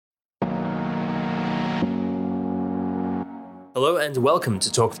Hello and welcome to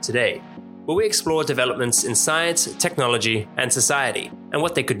Talk of Today, where we explore developments in science, technology, and society, and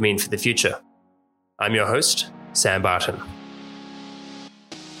what they could mean for the future. I'm your host, Sam Barton.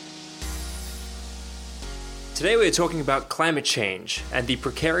 Today we're talking about climate change and the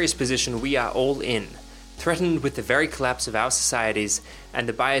precarious position we are all in, threatened with the very collapse of our societies and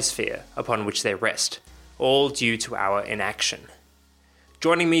the biosphere upon which they rest, all due to our inaction.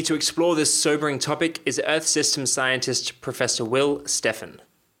 Joining me to explore this sobering topic is Earth Systems scientist Professor Will Steffen.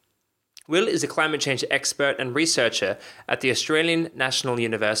 Will is a climate change expert and researcher at the Australian National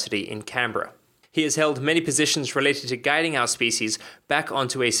University in Canberra. He has held many positions related to guiding our species back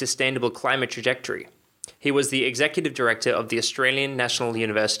onto a sustainable climate trajectory. He was the executive director of the Australian National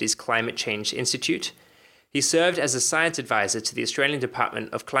University's Climate Change Institute. He served as a science advisor to the Australian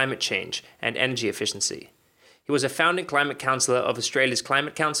Department of Climate Change and Energy Efficiency. He was a founding climate councillor of Australia's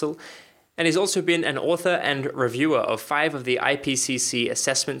Climate Council, and he's also been an author and reviewer of 5 of the IPCC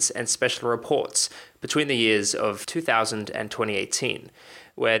assessments and special reports between the years of 2000 and 2018,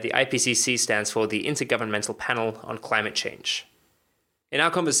 where the IPCC stands for the Intergovernmental Panel on Climate Change. In our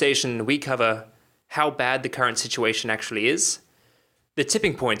conversation, we cover how bad the current situation actually is, the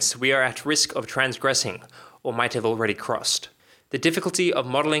tipping points we are at risk of transgressing or might have already crossed, the difficulty of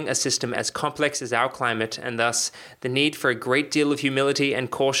modelling a system as complex as our climate, and thus the need for a great deal of humility and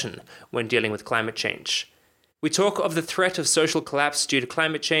caution when dealing with climate change. We talk of the threat of social collapse due to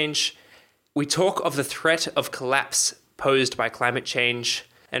climate change. We talk of the threat of collapse posed by climate change.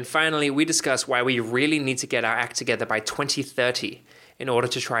 And finally, we discuss why we really need to get our act together by 2030 in order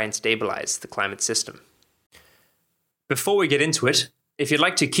to try and stabilize the climate system. Before we get into it, if you'd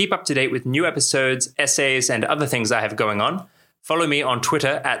like to keep up to date with new episodes, essays, and other things I have going on, follow me on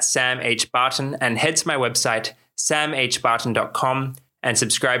Twitter at SamHBarton and head to my website, samhbarton.com, and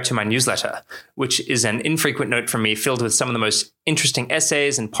subscribe to my newsletter, which is an infrequent note from me filled with some of the most interesting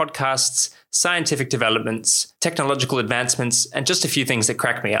essays and podcasts, scientific developments, technological advancements, and just a few things that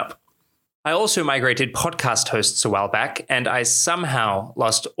crack me up. I also migrated podcast hosts a while back, and I somehow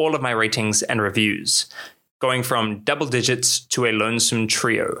lost all of my ratings and reviews, going from double digits to a lonesome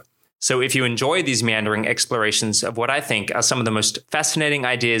trio. So if you enjoy these meandering explorations of what I think are some of the most fascinating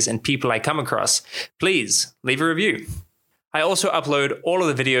ideas and people I come across, please leave a review. I also upload all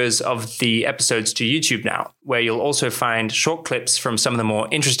of the videos of the episodes to YouTube now, where you'll also find short clips from some of the more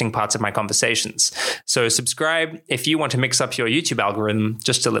interesting parts of my conversations. So subscribe if you want to mix up your YouTube algorithm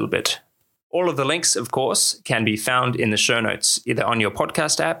just a little bit. All of the links, of course, can be found in the show notes, either on your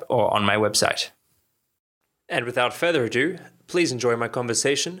podcast app or on my website. And without further ado, please enjoy my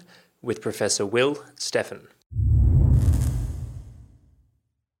conversation with Professor Will Steffen.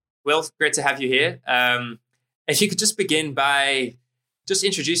 Will, great to have you here. If you could just begin by just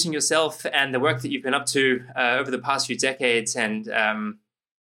introducing yourself and the work that you've been up to over the past few decades, and and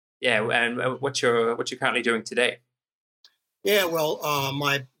what you're currently doing today. Yeah, well,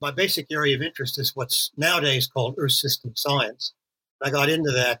 my basic area of interest is what's nowadays called Earth System Science. I got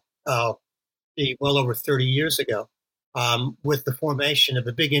into that well over 30 years ago. With the formation of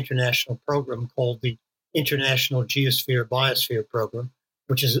a big international program called the International Geosphere-Biosphere Program,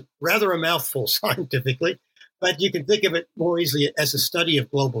 which is rather a mouthful scientifically, but you can think of it more easily as a study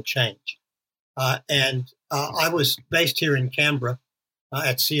of global change. I was based here in Canberra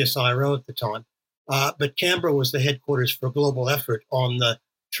at CSIRO at the time, but Canberra was the headquarters for a global effort on the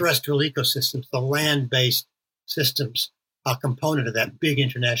terrestrial ecosystems, the land-based systems, a component of that big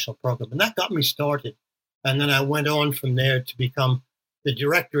international program. And that got me started. And then I went on from there to become the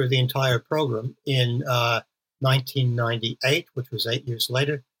director of the entire program in 1998, which was 8 years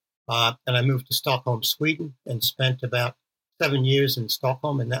later. And I moved to Stockholm, Sweden, and spent about 7 years in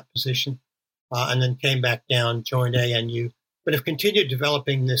Stockholm in that position, and then came back down, joined ANU, but have continued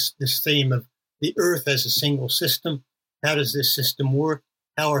developing this theme of the Earth as a single system. How does this system work?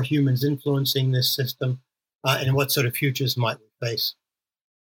 How are humans influencing this system? And what sort of futures might we face?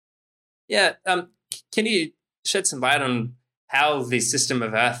 Yeah. Can you shed some light on how the system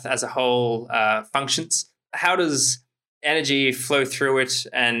of Earth as a whole functions? How does energy flow through it,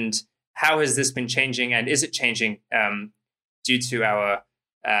 and how has this been changing, and is it changing due to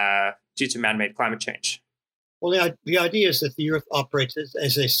man-made climate change? Well, the idea is that the Earth operates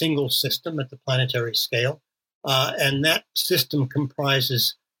as a single system at the planetary scale, and that system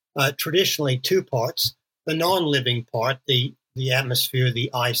comprises traditionally 2 parts: the non-living part, the atmosphere, the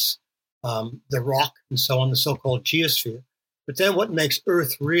ice, the rock, and so on, the so-called geosphere. But then what makes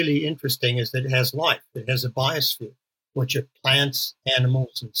Earth really interesting is that it has life. It has a biosphere, which are plants,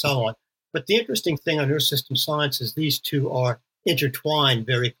 animals, and so on. But the interesting thing on Earth System Science is these two are intertwined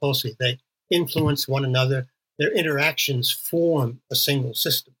very closely. They influence one another. their interactions form a single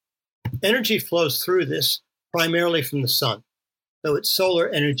system. Energy flows through this primarily from the sun. So it's solar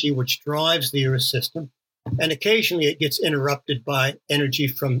energy which drives the Earth system, and occasionally it gets interrupted by energy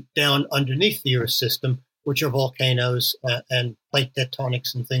from down underneath the Earth system, which are volcanoes and plate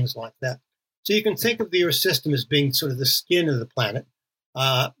tectonics and things like that. So you can think of the Earth system as being sort of the skin of the planet,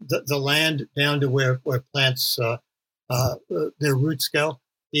 the land down to where plants, their roots go,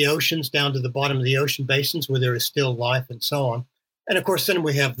 the oceans down to the bottom of the ocean basins where there is still life and so on. And of course, then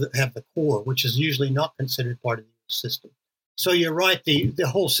we have the core, which is usually not considered part of the Earth system. So you're right, the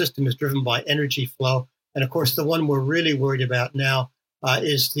whole system is driven by energy flow. And of course, the one we're really worried about now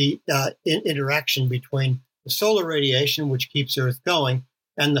is the interaction between the solar radiation, which keeps Earth going,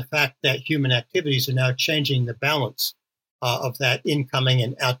 and the fact that human activities are now changing the balance of that incoming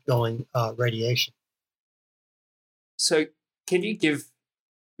and outgoing radiation. So can you give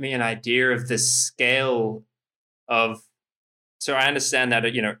me an idea of the scale of, so I understand that,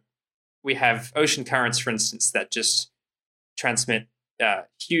 we have ocean currents, for instance, that just transmit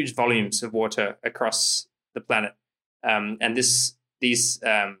huge volumes of water across the planet. And these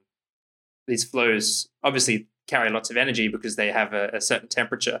flows obviously carry lots of energy because they have a certain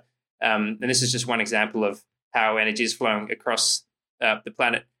temperature. And this is just one example of how energy is flowing across the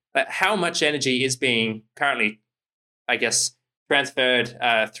planet. How much energy is being currently, I guess, transferred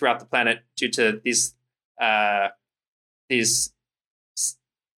throughout the planet due to these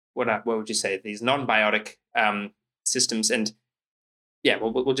what would you say, these non-biotic systems? And yeah,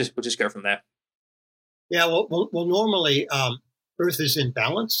 we'll just go from there. Yeah, well, normally Earth is in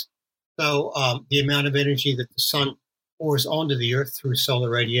balance. So the amount of energy that the sun pours onto the Earth through solar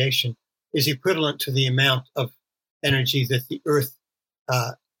radiation is equivalent to the amount of energy that the Earth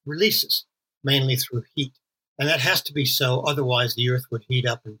releases, mainly through heat. And that has to be so, otherwise the Earth would heat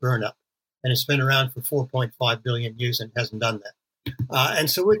up and burn up. And it's been around for 4.5 billion years and hasn't done that. And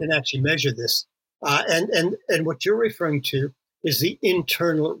so we can actually measure this. And what you're referring to is the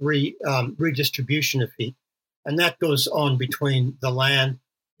internal redistribution of heat. And that goes on between the land,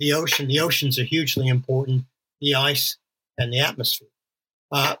 the ocean. The oceans are hugely important, the ice, and the atmosphere.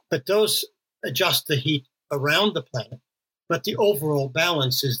 But those adjust the heat around the planet. But the overall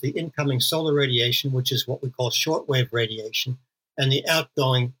balance is the incoming solar radiation, which is what we call shortwave radiation, and the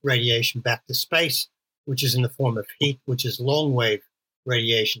outgoing radiation back to space, which is in the form of heat, which is long wave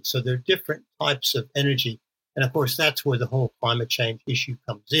radiation. So there are different types of energy. And of course, that's where the whole climate change issue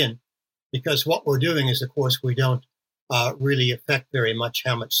comes in, because what we're doing is, of course, we don't really affect very much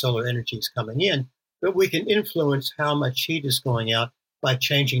how much solar energy is coming in, but we can influence how much heat is going out by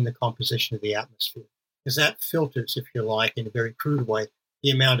changing the composition of the atmosphere, because that filters, if you like, in a very crude way, the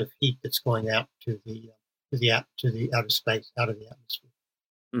amount of heat that's going out to the outer space, out of the atmosphere.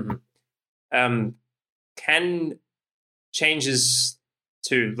 Mm-hmm. Can changes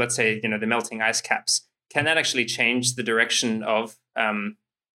to, let's say, the melting ice caps, can that actually change the direction of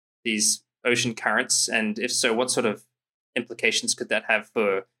these ocean currents? And if so, what sort of implications could that have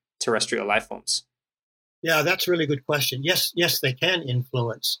for terrestrial life forms? Yeah, that's a really good question. Yes, they can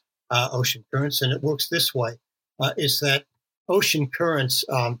influence ocean currents, and it works this way, is that ocean currents,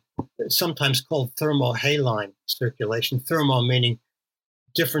 sometimes called thermohaline circulation, thermo meaning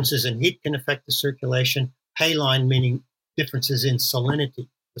differences in heat can affect the circulation, haline meaning differences in salinity,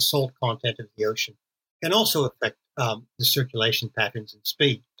 the salt content of the ocean, can also affect the circulation patterns and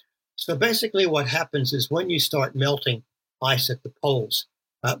speed. So basically what happens is when you start melting ice at the poles,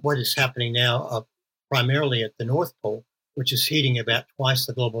 what is happening now primarily at the North Pole, which is heating about twice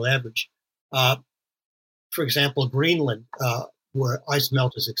the global average. For example, Greenland, where ice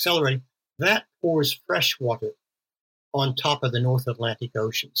melt is accelerating, that pours fresh water on top of the North Atlantic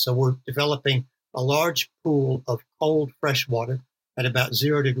Ocean. So we're developing a large pool of cold fresh water at about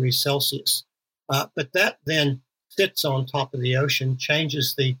 0 degrees Celsius. But that then sits on top of the ocean,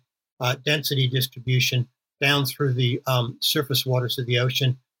 changes the density distribution down through the surface waters of the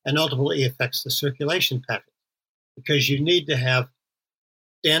ocean, and ultimately affects the circulation pattern, because you need to have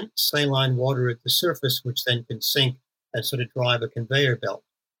dense saline water at the surface, which then can sink and sort of drive a conveyor belt.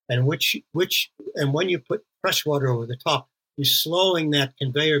 And and when you put fresh water over the top, you're slowing that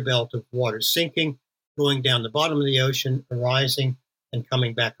conveyor belt of water sinking, going down the bottom of the ocean, arising, and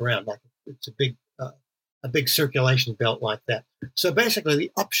coming back around. Like it's a big circulation belt like that. So basically,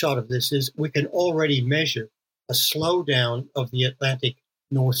 the upshot of this is we can already measure a slowdown of the Atlantic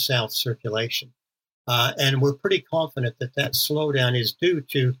north-south circulation. And we're pretty confident that slowdown is due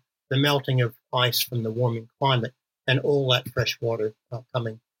to the melting of ice from the warming climate and all that fresh water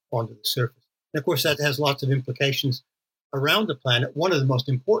coming onto the surface. And of course, that has lots of implications around the planet. One of the most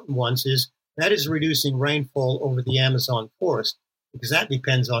important ones is That is reducing rainfall over the Amazon forest because that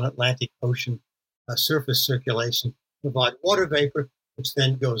depends on Atlantic Ocean surface circulation, provide water vapor, which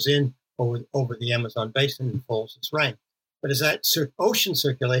then goes in over the Amazon basin and falls as rain. But as that ocean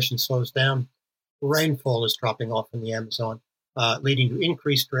circulation slows down, rainfall is dropping off in the Amazon, leading to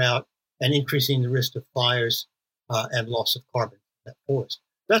increased drought and increasing the risk of fires and loss of carbon in that forest.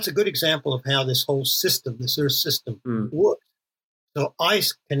 That's a good example of how this whole system, this Earth system, works. So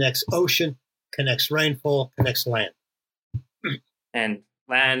ice connects ocean, connects rainfall, connects land. And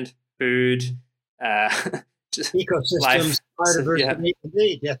land, food, ecosystems, biodiversity.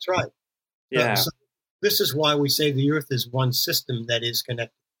 Indeed, that's right. Yeah. So this is why we say the Earth is one system that is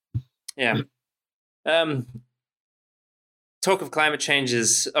connected. Yeah. Talk of climate change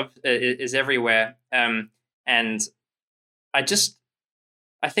is everywhere, and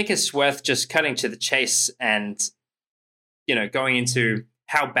I think it's worth just cutting to the chase and going into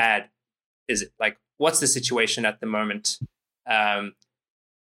how bad is it? Like, what's the situation at the moment?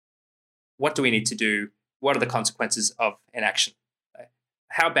 What do we need to do? What are the consequences of inaction?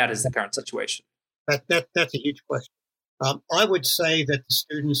 How bad is the current situation? That's a huge question. I would say that the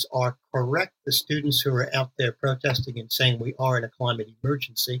students are correct. The students who are out there protesting and saying we are in a climate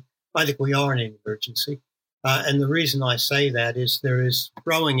emergency, I think we are in an emergency. And the reason I say that is there is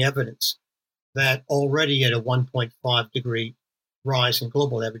growing evidence that already at a 1.5 degree rise in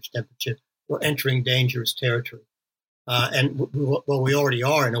global average temperature, we're entering dangerous territory. We already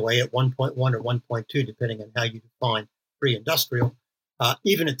are in a way at 1.1 or 1.2, depending on how you define pre-industrial.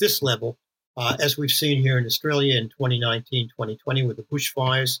 Even at this level, as we've seen here in Australia in 2019, 2020 with the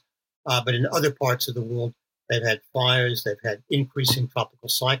bushfires, but in other parts of the world, they've had fires, they've had increasing tropical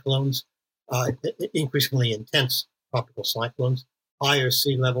cyclones, increasingly intense tropical cyclones, higher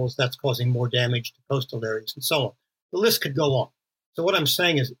sea levels, that's causing more damage to coastal areas and so on. The list could go on. So what I'm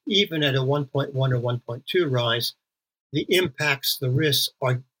saying is even at a 1.1 or 1.2 rise, the impacts, the risks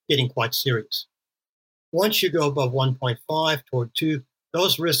are getting quite serious. Once you go above 1.5 toward 2,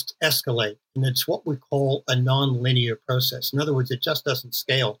 those risks escalate, and it's what we call a nonlinear process. In other words, it just doesn't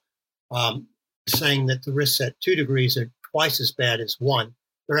scale, saying that the risks at 2 degrees are twice as bad as 1.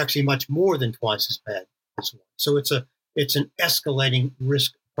 They're actually much more than twice as bad as 1. So it's an escalating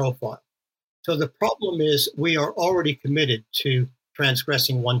risk profile. So the problem is we are already committed to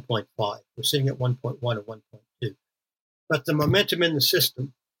transgressing 1.5. We're sitting at 1.1 or 1.2. But the momentum in the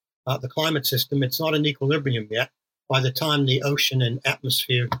system, the climate system, it's not in equilibrium yet. By the time the ocean and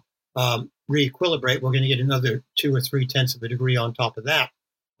atmosphere re-equilibrate, we're going to get another 2 or 3 tenths of a degree on top of that,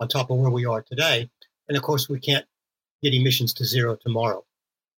 on top of where we are today. And of course, we can't get emissions to zero tomorrow.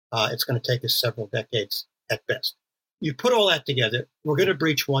 It's going to take us several decades at best. You put all that together, we're going to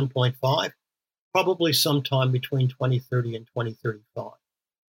breach 1.5, probably sometime between 2030 and 2035.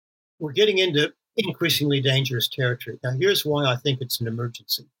 We're getting into increasingly dangerous territory. Now, here's why I think it's an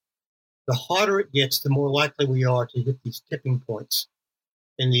emergency. The hotter it gets, the more likely we are to hit these tipping points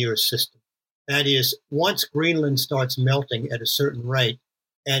in the Earth system. That is, once Greenland starts melting at a certain rate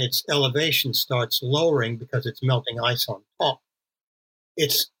and its elevation starts lowering because it's melting ice on top,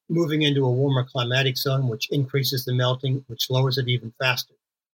 it's moving into a warmer climatic zone, which increases the melting, which lowers it even faster.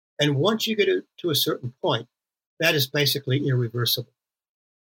 And once you get to a certain point, that is basically irreversible.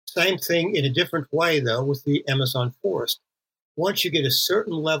 Same thing in a different way, though, with the Amazon forest. Once you get a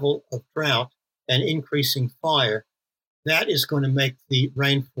certain level of drought and increasing fire, that is going to make the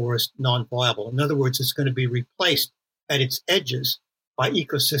rainforest non-viable. In other words, it's going to be replaced at its edges by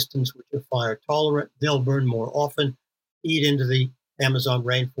ecosystems which are fire tolerant. They'll burn more often, eat into the Amazon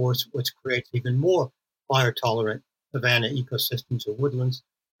rainforest, which creates even more fire tolerant savanna ecosystems or woodlands,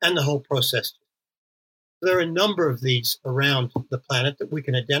 and the whole process. There are a number of these around the planet that we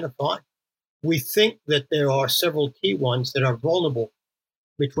can identify. We think that there are several key ones that are vulnerable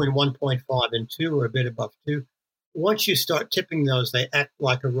between 1.5 and 2 or a bit above 2. Once you start tipping those, they act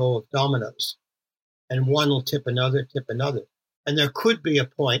like a row of dominoes, and one will tip another. And there could be a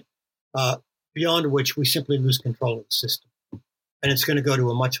point beyond which we simply lose control of the system. And it's going to go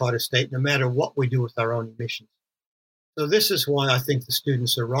to a much hotter state no matter what we do with our own emissions. So this is why I think the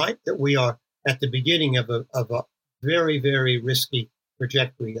students are right, that we are at the beginning of a very, very risky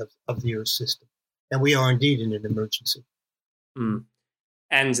trajectory of the Earth system. And we are indeed in an emergency. Mm.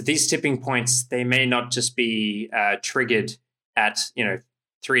 And these tipping points, they may not just be triggered at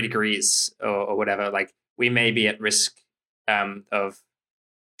 3 degrees or whatever. Like, we may be at risk of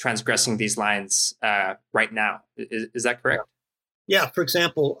transgressing these lines right now. Is that correct? Yeah. For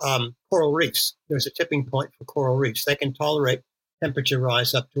example, coral reefs. There's a tipping point for coral reefs. They can tolerate temperature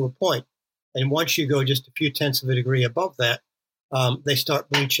rise up to a point. And once you go just a few tenths of a degree above that, they start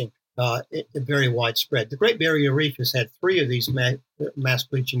bleaching. very widespread. The Great Barrier Reef has had three of these mass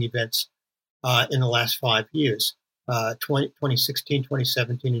bleaching events in the last 5 years, 2016,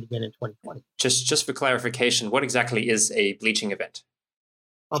 2017, and again in 2020. Just for clarification, what exactly is a bleaching event?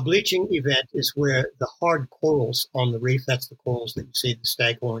 A bleaching event is where the hard corals on the reef, that's the corals that you see, the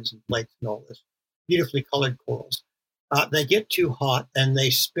staghorns and flakes and all this, beautifully colored corals, they get too hot and they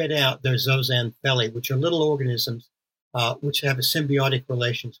spit out their zooxanthellae, which are little organisms which have a symbiotic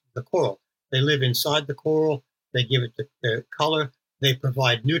relationship with the coral. They live inside the coral, they give it their color, they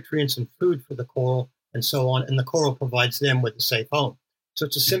provide nutrients and food for the coral, and so on, and the coral provides them with a safe home. So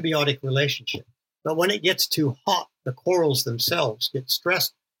it's a symbiotic relationship. But when it gets too hot, the corals themselves get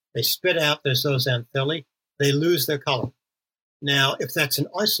stressed, they spit out their zooxanthellae, they lose their color. Now, if that's an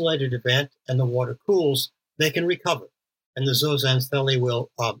isolated event and the water cools, they can recover, and the zooxanthellae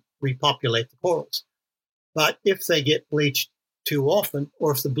will repopulate the corals. But if they get bleached too often,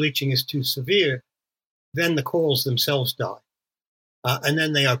 or if the bleaching is too severe, then the corals themselves die. And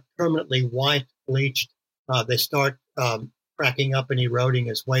then they are permanently white, bleached. They start cracking up and eroding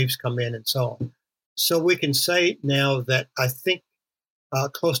as waves come in and so on. So we can say now that I think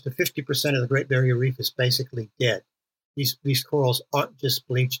close to 50% of the Great Barrier Reef is basically dead. These corals aren't just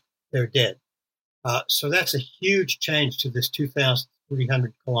bleached, they're dead. So that's a huge change to this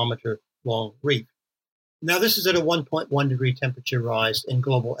 2,300 kilometer long reef. Now, this is at a 1.1 degree temperature rise in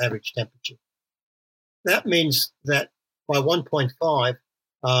global average temperature. That means that by 1.5,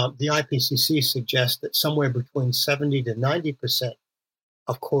 the IPCC suggests that somewhere between 70 to 90%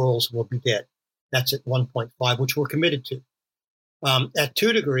 of corals will be dead. That's at 1.5, which we're committed to. At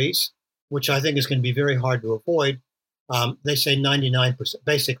 2 degrees, which I think is going to be very hard to avoid, they say 99%.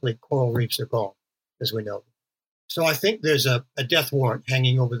 Basically, coral reefs are gone, as we know. So I think there's a death warrant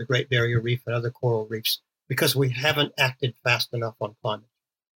hanging over the Great Barrier Reef and other coral reefs because we haven't acted fast enough on climate.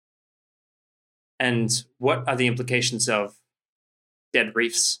 And what are the implications of dead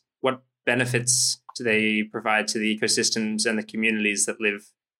reefs? What benefits do they provide to the ecosystems and the communities that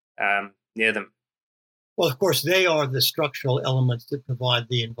live near them? Well, of course, they are the structural elements that provide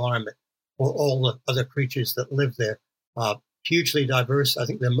the environment for all the other creatures that live there. Hugely diverse. I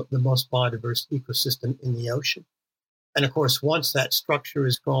think they're the most biodiverse ecosystem in the ocean. And of course, once that structure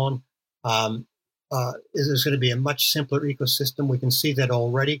is gone, there's going to be a much simpler ecosystem. We can see that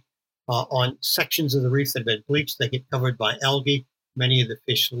already. On sections of the reef that have been bleached, they get covered by algae. Many of the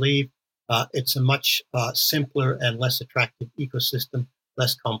fish leave. It's a much simpler and less attractive ecosystem,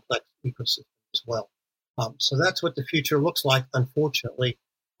 less complex ecosystem as well. So that's what the future looks like, unfortunately,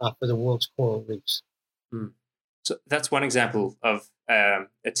 for the world's coral reefs. So that's one example of a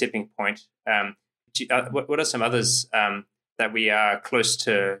tipping point. What are some others that we are close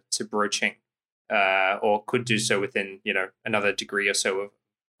to broaching or could do so within, another degree or so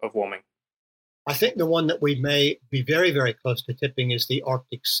of warming? I think the one that we may be very, very close to tipping is the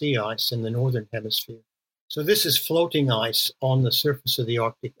Arctic sea ice in the northern hemisphere. So this is floating ice on the surface of the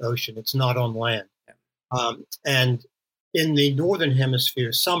Arctic Ocean. It's not on land. And in the northern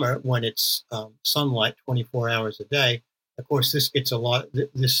hemisphere summer, when it's sunlight 24 hours a day, of course, this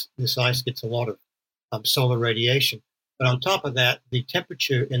ice gets a lot of solar radiation. But on top of that, the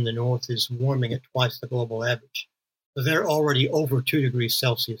temperature in the north is warming at twice the global average. So they're already over 2 degrees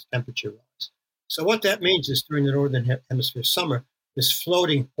Celsius temperature rise. So what that means is during the northern hemisphere summer, this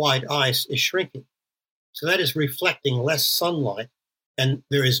floating white ice is shrinking. So that is reflecting less sunlight, and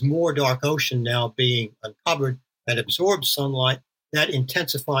there is more dark ocean now being uncovered that absorbs sunlight. That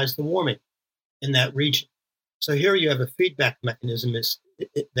intensifies the warming in that region. So here you have a feedback mechanism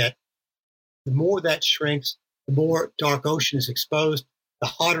that the more that shrinks, the more dark ocean is exposed, the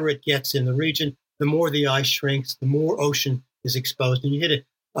hotter it gets in the region, the more the ice shrinks, the more ocean is exposed, and you hit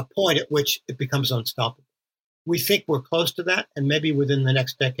a point at which it becomes unstoppable. We think we're close to that, and maybe within the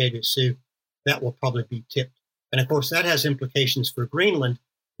next decade or so, that will probably be tipped. And of course, that has implications for Greenland,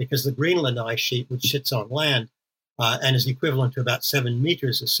 because the Greenland ice sheet, which sits on land and is equivalent to about 7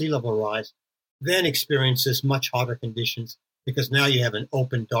 meters of sea level rise, then experiences much hotter conditions because now you have an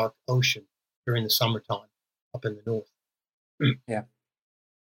open, dark ocean during the summertime up in the north. Yeah.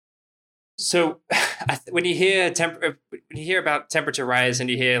 So when you hear about temperature rise and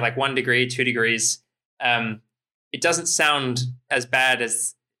you hear like 1 degree, 2 degrees, it doesn't sound as bad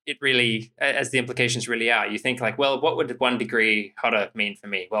as the implications really are. You think like, well, what would 1 degree hotter mean for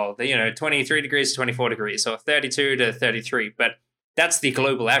me? Well, 23 degrees to 24 degrees or 32 to 33, but that's the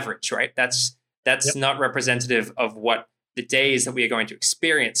global average, right? That's yep. Not representative of what the days that we are going to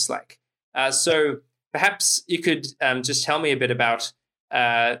experience like. So perhaps you could just tell me a bit about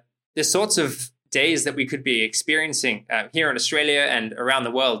the sorts of days that we could be experiencing here in Australia and around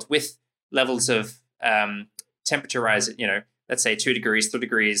the world with levels of temperature rise, let's say 2 degrees, 3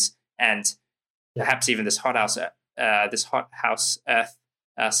 degrees, and perhaps even this hothouse Earth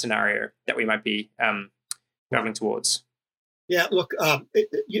scenario that we might be traveling towards. Yeah, look,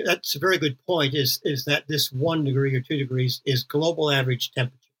 that's a very good point. Is that this 1 degree or 2 degrees is global average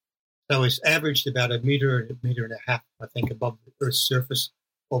temperature? So it's averaged about a meter and a half, I think, above the Earth's surface,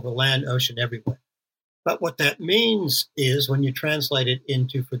 over land, ocean, everywhere. But what that means is when you translate it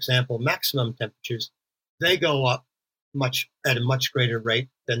into, for example, maximum temperatures, they go up at a much greater rate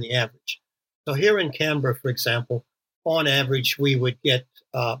than the average. So here in Canberra, for example, on average, we would get,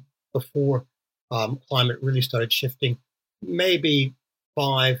 before climate really started shifting, maybe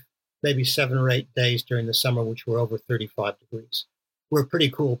 5, maybe 7 or 8 days during the summer, which were over 35 degrees. We're a pretty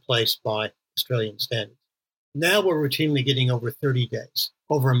cool place by Australian standards. Now we're routinely getting over 30 days,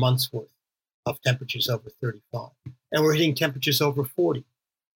 over a month's worth of temperatures over 35. And we're hitting temperatures over 40.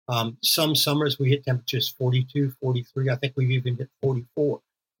 Some summers we hit temperatures 42, 43. I think we've even hit 44,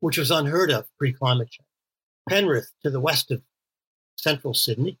 which was unheard of pre-climate change. Penrith, to the west of central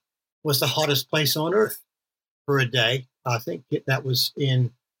Sydney, was the hottest place on Earth for a day. I think that was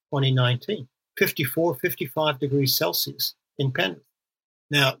in 2019, 54, 55 degrees Celsius in Penrith.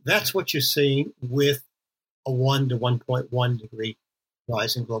 Now, that's what you're seeing with a 1 to 1.1 degree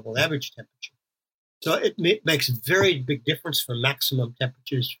rise in global average temperature. So it makes a very big difference for maximum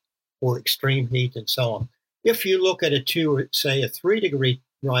temperatures, for extreme heat, and so on. If you look at a 2 or, say, a 3 degree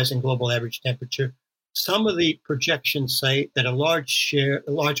rise in global average temperature, some of the projections say that a large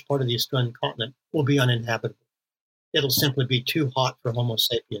part of the Australian continent will be uninhabitable. It'll simply be too hot for Homo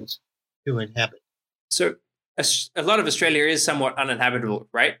sapiens to inhabit. So a lot of Australia is somewhat uninhabitable,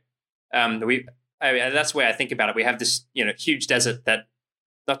 right? That's the way I think about it. We have this, huge desert that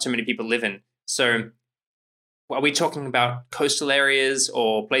not too many people live in. So are we talking about coastal areas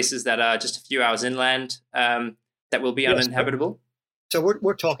or places that are just a few hours inland that will be uninhabitable? So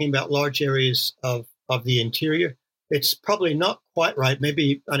we're talking about large areas of the interior. It's probably not quite right,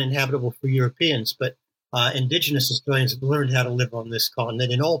 maybe uninhabitable for Europeans, but Indigenous Australians have learned how to live on this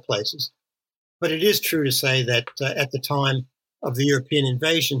continent in all places. But it is true to say that at the time of the European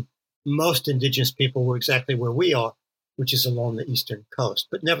invasion, most Indigenous people were exactly where we are, which is along the eastern coast.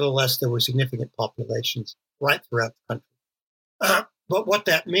 But nevertheless, there were significant populations right throughout the country. But what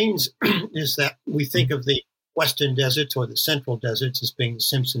that means is that we think of the western deserts or the central deserts as being the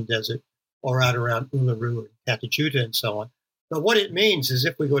Simpson Desert or out around Uluru and Katajuta and so on. But what it means is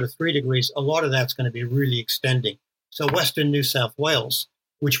if we go to 3 degrees, a lot of that's going to be really extending. So western New South Wales,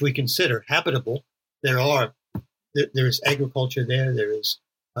 which we consider habitable, there is agriculture there, there is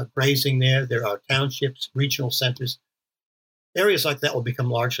grazing there are townships, regional centers. Areas like that will become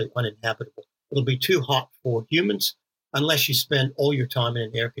largely uninhabitable. It'll be too hot for humans unless you spend all your time in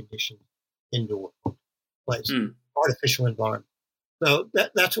an air-conditioned indoor place, artificial environment. So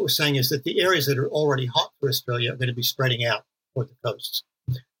that's what we're saying is that the areas that are already hot for Australia are going to be spreading out toward the coasts.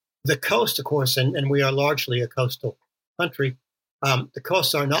 The coast, of course, and we are largely a coastal country, the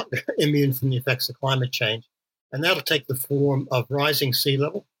coasts are not immune from the effects of climate change. And that'll take the form of rising sea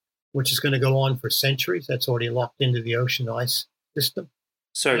level, which is going to go on for centuries. That's already locked into the ocean ice system.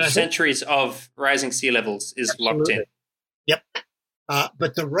 So centuries of rising sea levels is locked in. Yep.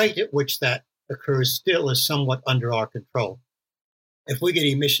 But the rate at which that occurs still is somewhat under our control. If we get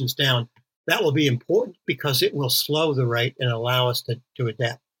emissions down, that will be important because it will slow the rate and allow us to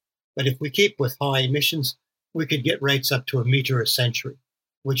adapt. But if we keep with high emissions, we could get rates up to 1 meter a century,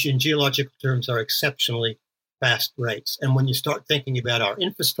 which in geological terms are exceptionally fast rates. And when you start thinking about our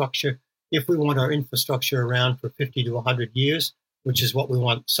infrastructure, if we want our infrastructure around for 50 to 100 years, which is what we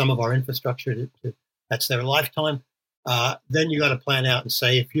want some of our infrastructure to that's their lifetime, then you got to plan out and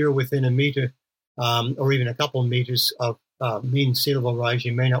say, if you're within 1 meter or even a couple of meters of mean sea level rise,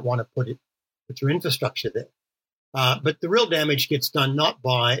 you may not want to put your infrastructure there. But the real damage gets done not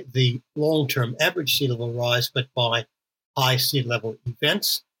by the long-term average sea level rise, but by high sea level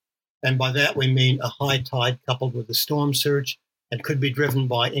events. And by that, we mean a high tide coupled with a storm surge and could be driven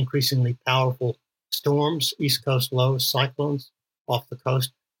by increasingly powerful storms, east coast lows, cyclones off the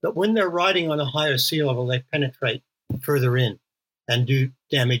coast. But when they're riding on a higher sea level, they penetrate further in and do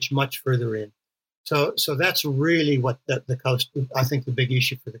damage much further in. So that's really what the coast, I think the big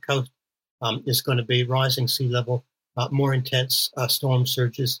issue for the coast is going to be rising sea level, more intense storm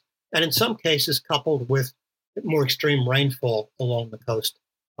surges, and in some cases coupled with more extreme rainfall along the coast,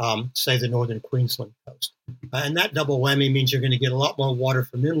 say the northern Queensland coast. And that double whammy means you're going to get a lot more water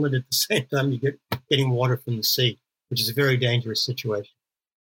from inland at the same time getting water from the sea, which is a very dangerous situation.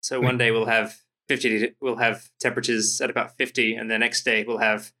 So one day we'll have we'll have temperatures at about 50, and the next day we'll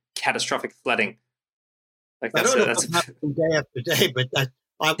have catastrophic flooding. Like I that's don't know if that's it's happening day after day, but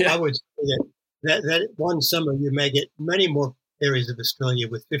I yeah. would say that one summer you may get many more areas of Australia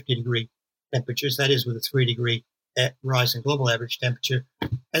with 50-degree temperatures, that is with a 3-degree rise in global average temperature.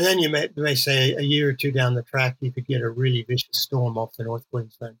 And then you may say a year or two down the track, you could get a really vicious storm off the North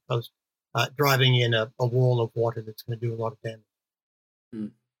Queensland coast, driving in a wall of water that's going to do a lot of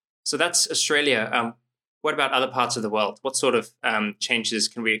damage. So that's Australia. What about other parts of the world? What sort of changes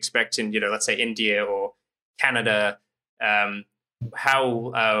can we expect in, let's say India or Canada?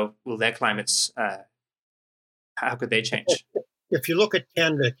 How will their climates? How could they change? If you look at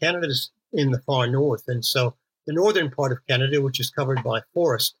Canada, Canada's in the far north, and so the northern part of Canada, which is covered by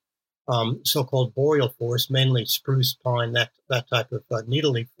forest, so-called boreal forest, mainly spruce, pine, that type of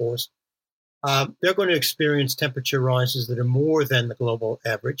needle-leaf forest, they're going to experience temperature rises that are more than the global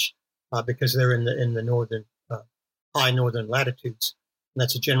average because they're in the northern high northern latitudes. And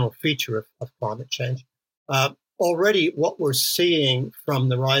that's a general feature of climate change. Already, what we're seeing from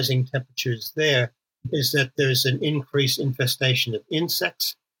the rising temperatures there is that there's an increased infestation of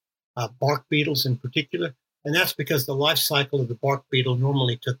insects, bark beetles in particular, and that's because the life cycle of the bark beetle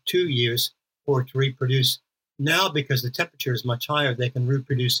normally took 2 years for it to reproduce. Now, because the temperature is much higher, they can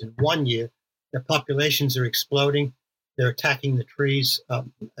reproduce in 1 year. Their populations are exploding. They're attacking the trees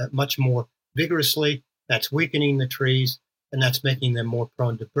much more vigorously. That's weakening the trees, and that's making them more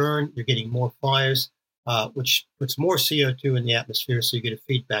prone to burn. You're getting more fires, which puts more CO2 in the atmosphere, so you get a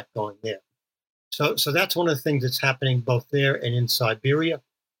feedback going there. So that's one of the things that's happening both there and in Siberia,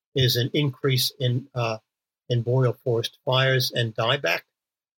 is an increase in boreal forest fires and dieback.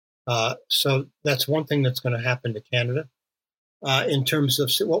 So that's one thing that's going to happen to Canada. In terms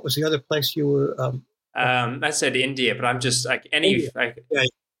of what was the other place you were? I said India, but I'm just like any.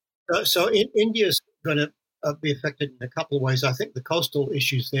 Yeah. So India is going to be affected in a couple of ways. I think the coastal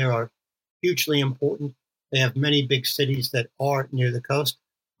issues there are hugely important. They have many big cities that are near the coast.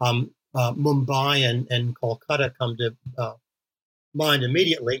 Mumbai and Kolkata come to mind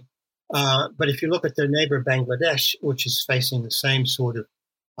immediately. But if you look at their neighbor Bangladesh, which is facing the same sort of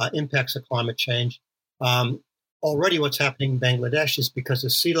impacts of climate change, already what's happening in Bangladesh is because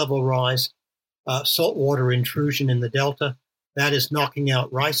of sea level rise, saltwater intrusion in the delta. That is knocking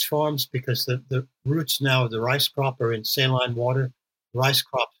out rice farms because the roots now of the rice crop are in saline water. Rice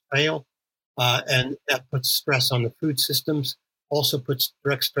crops fail, and that puts stress on the food systems, also puts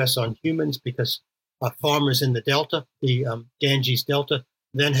direct stress on humans because farmers in the delta, the Ganges Delta,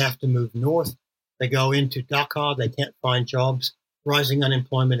 then have to move north. They go into Dhaka. They can't find jobs. Rising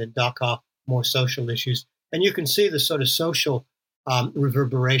unemployment in Dhaka, more social issues. And you can see the sort of social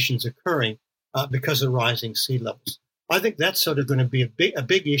reverberations occurring because of rising sea levels. I think that's sort of going to be a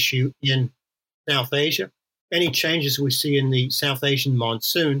big issue in South Asia. Any changes we see in the South Asian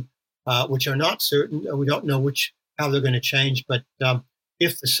monsoon, which are not certain, we don't know how they're going to change. But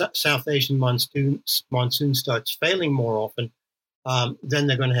if the South Asian monsoon starts failing more often, then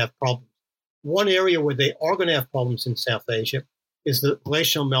they're going to have problems. One area where they are going to have problems in South Asia is the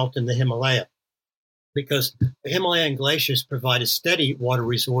glacial melt in the Himalaya, because the Himalayan glaciers provide a steady water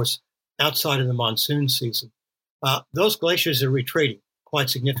resource outside of the monsoon season. Those glaciers are retreating quite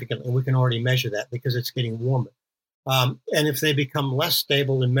significantly. We can already measure that because it's getting warmer. And if they become less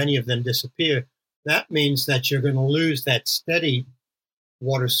stable and many of them disappear, that means that you're going to lose that steady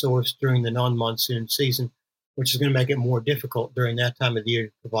water source during the non-monsoon season, which is going to make it more difficult during that time of the year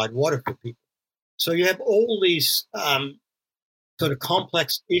to provide water for people. So you have all these sort of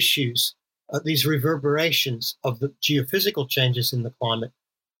complex issues, these reverberations of the geophysical changes in the climate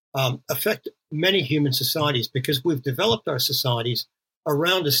affect many human societies because we've developed our societies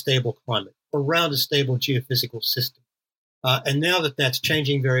around a stable climate, around a stable geophysical system. And now that that's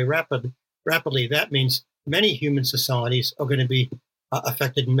changing very rapidly, that means many human societies are going to be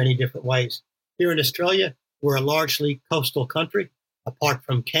affected in many different ways. Here in Australia, we're a largely coastal country. Apart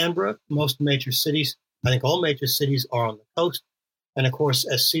from Canberra, most major cities, I think all major cities are on the coast. And of course,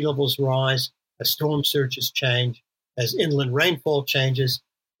 as sea levels rise, as storm surges change, as inland rainfall changes,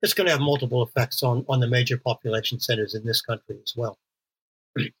 it's going to have multiple effects on the major population centers in this country as well.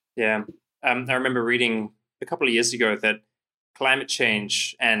 Yeah. I remember reading a couple of years ago that climate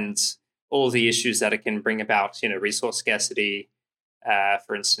change and all the issues that it can bring about, resource scarcity,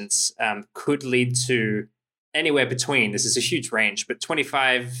 for instance, could lead to anywhere between, this is a huge range, but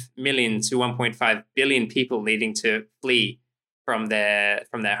 25 million to 1.5 billion people needing to flee from their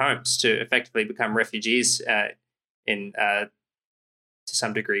homes to effectively become refugees to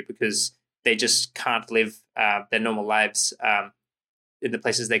some degree because they just can't live their normal lives in the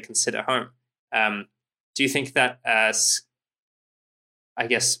places they consider home. Do you think that, I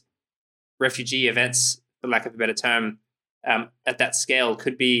guess, refugee events, for lack of a better term, at that scale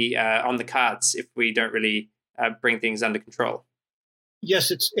could be on the cards if we don't really bring things under control?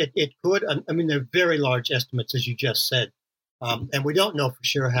 Yes, it could. I mean, they're very large estimates, as you just said. And we don't know for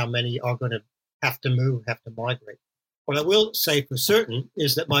sure how many are going to have to move, have to migrate. What I will say for certain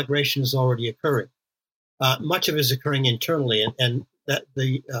is that migration is already occurring. Much of it is occurring internally, and that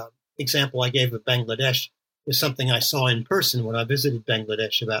the example I gave of Bangladesh is something I saw in person when I visited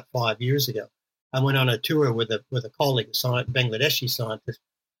Bangladesh about 5 years ago. I went on a tour with a colleague, a Bangladeshi scientist,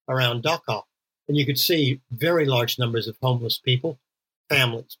 around Dhaka, and you could see very large numbers of homeless people,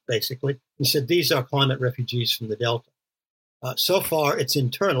 families, basically. He said, these are climate refugees from the Delta. So far, it's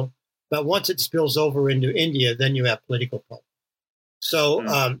internal, but once it spills over into India, then you have political problems.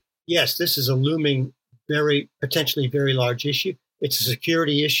 So, yes, this is a looming, potentially very large issue. It's a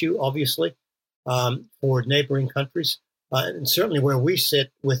security issue, obviously, for neighboring countries. And certainly where we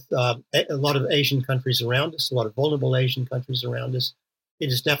sit with a lot of Asian countries around us, a lot of vulnerable Asian countries around us, it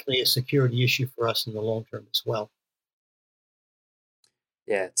is definitely a security issue for us in the long term as well.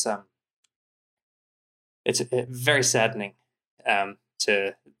 Yeah, it's very saddening to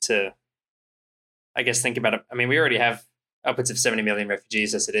I guess think about it. I mean, we already have upwards of 70 million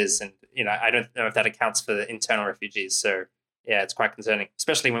refugees as it is, and I don't know if that accounts for the internal refugees. So yeah, it's quite concerning,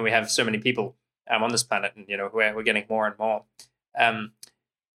 especially when we have so many people on this planet, and we're getting more and more.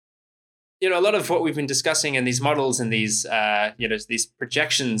 A lot of what we've been discussing in these models and these these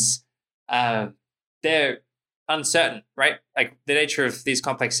projections, they're uncertain, right? Like, the nature of these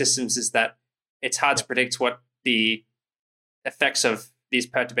complex systems is that it's hard to predict what the effects of these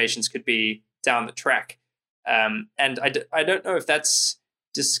perturbations could be down the track. And I don't know if that's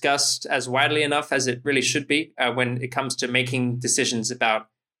discussed as widely enough as it really should be when it comes to making decisions about,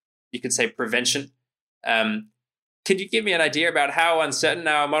 you could say, prevention. Could you give me an idea about how uncertain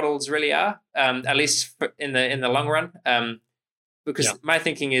our models really are, at least in the long run? Because my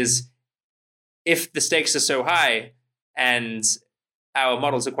thinking is, if the stakes are so high and our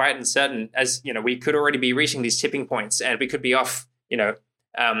models are quite uncertain, as we could already be reaching these tipping points, and we could be off, in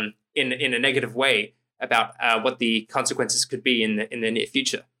a negative way about what the consequences could be in the near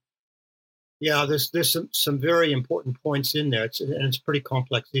future. Yeah, there's some very important points in there, and it's a pretty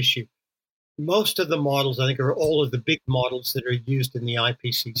complex issue. Most of the models, I think, are all of the big models that are used in the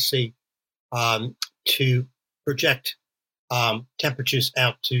IPCC to project temperatures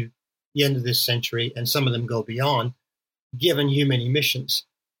out to the end of this century, and some of them go beyond, given human emissions,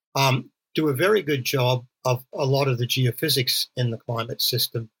 do a very good job of a lot of the geophysics in the climate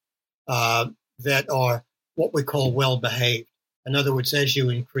system that are what we call well-behaved. In other words, as you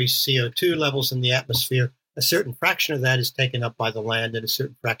increase CO2 levels in the atmosphere, a certain fraction of that is taken up by the land and a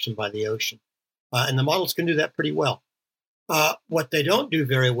certain fraction by the ocean. And the models can do that pretty well. What they don't do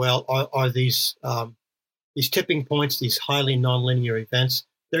very well are these tipping points, these highly nonlinear events.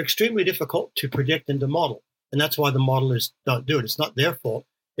 They're extremely difficult to predict and to model. And that's why the modelers don't do it. It's not their fault.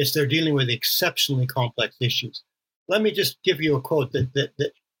 It's they're dealing with exceptionally complex issues. Let me just give you a quote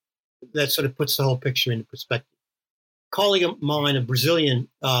that sort of puts the whole picture into perspective. A colleague of mine, a Brazilian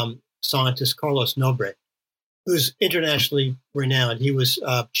scientist, Carlos Nobre, who's internationally renowned. He was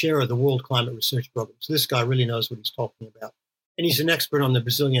chair of the World Climate Research Program. So this guy really knows what he's talking about. And he's an expert on the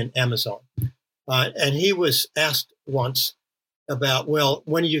Brazilian Amazon. And he was asked once about, well,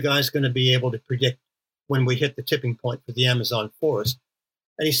 when are you guys going to be able to predict when we hit the tipping point for the Amazon forest?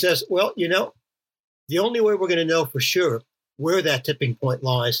 And he says, well, the only way we're going to know for sure where that tipping point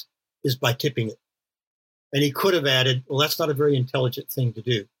lies is by tipping it. And he could have added, well, that's not a very intelligent thing to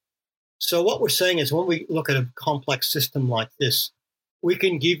do. So what we're saying is, when we look at a complex system like this, we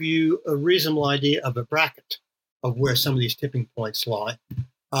can give you a reasonable idea of a bracket of where some of these tipping points lie.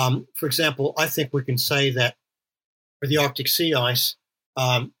 For example, I think we can say that for the Arctic sea ice,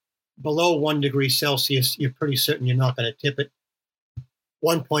 below 1 degree Celsius, you're pretty certain you're not going to tip it.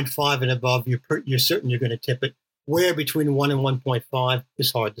 1.5 and above, you're certain you're going to tip it. Where between 1 and 1.5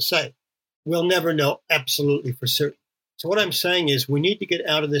 is hard to say. We'll never know absolutely for certain. So what I'm saying is, we need to get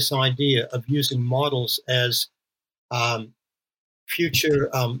out of this idea of using models as future,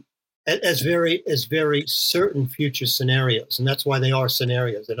 as very certain future scenarios, and that's why they are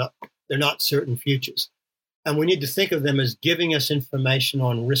scenarios. They're not certain futures, and we need to think of them as giving us information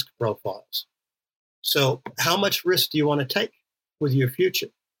on risk profiles. So, how much risk do you want to take with your future?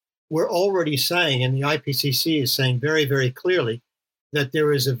 We're already saying, and the IPCC is saying very, very clearly, that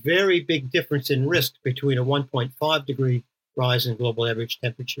there is a very big difference in risk between a 1.5 degree rise in global average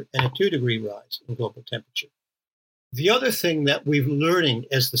temperature and a 2 degree rise in global temperature. The other thing that we're learning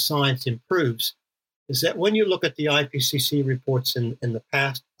as the science improves is that when you look at the IPCC reports in the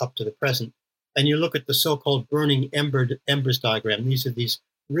past up to the present, and you look at the so-called burning embers diagram, these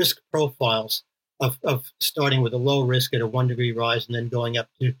risk profiles of starting with a low risk at a 1 degree rise and then going up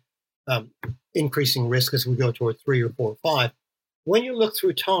to increasing risk as we go toward 3 or 4 or 5. When you look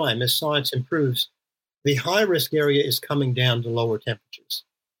through time, as science improves, the high risk area is coming down to lower temperatures.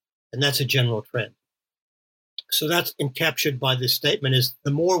 And that's a general trend. So that's encaptured by this statement is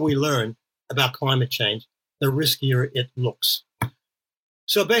the more we learn about climate change, the riskier it looks.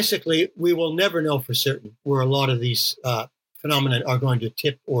 So basically, we will never know for certain where a lot of these phenomena are going to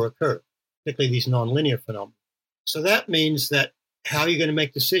tip or occur, particularly these nonlinear phenomena. So that means that how are you going to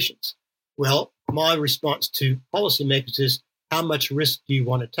make decisions? Well, my response to policymakers is how much risk do you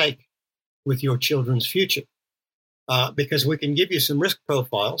want to take with your children's future? Because we can give you some risk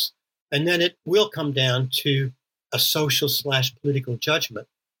profiles, and then it will come down to a social/political judgment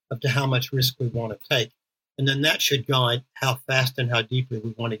of to how much risk we want to take. And then that should guide how fast and how deeply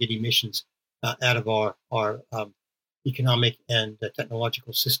we want to get emissions out of our economic and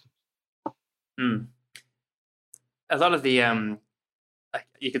technological systems. Mm. A lot of the,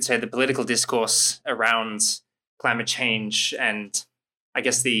 you could say, the political discourse around climate change and I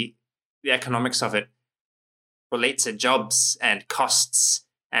guess the economics of it relates to jobs and costs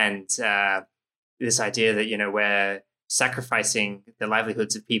and this idea that, we're sacrificing the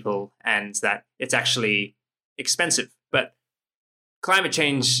livelihoods of people and that it's actually expensive. But climate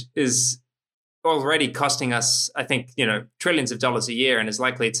change is already costing us, I think, trillions of dollars a year and is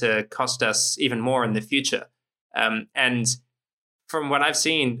likely to cost us even more in the future. And from what I've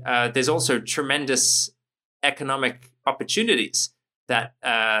seen, there's also tremendous economic opportunities that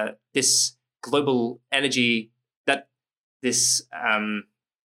this global energy, that this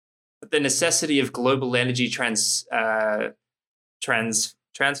the necessity of global energy transfer,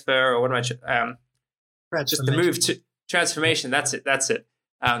 or what am I? Just the move to transformation. That's it. That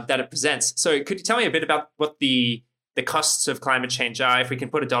it presents. So, could you tell me a bit about what the costs of climate change are? If we can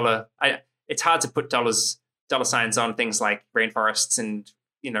put a dollar, it's hard to put dollar signs on things like rainforests and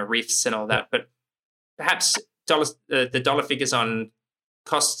reefs and all that, but perhaps the dollar figures on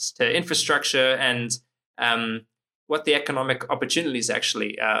costs to infrastructure and what the economic opportunities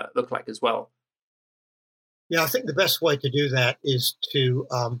actually look like as well. Yeah, I think the best way to do that is to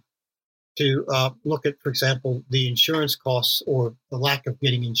look at, for example, the insurance costs or the lack of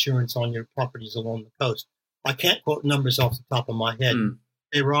getting insurance on your properties along the coast. I can't quote numbers off the top of my head.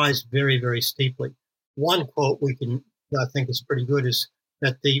 They rise very, very steeply. One quote I think is pretty good is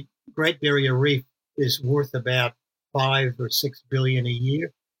that the Great Barrier Reef is worth about $5 or $6 billion a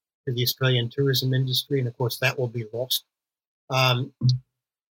year to the Australian tourism industry, and of course that will be lost.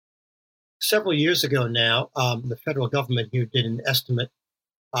 Several years ago now, the federal government here did an estimate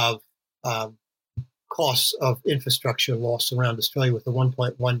of costs of infrastructure loss around Australia with the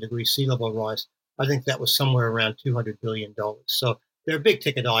 1.1 degree sea level rise. I think that was somewhere around $200 billion. So there are big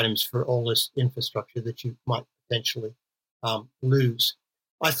ticket items for all this infrastructure that you might potentially lose.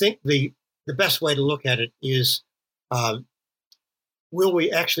 I think the best way to look at it is, will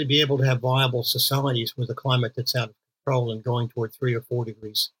we actually be able to have viable societies with a climate that's out of control and going toward 3 or 4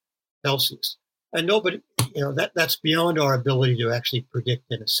 degrees Celsius? And nobody, that's beyond our ability to actually predict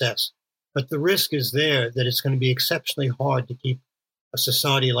and assess. But the risk is there that it's going to be exceptionally hard to keep a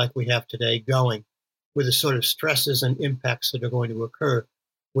society like we have today going with the sort of stresses and impacts that are going to occur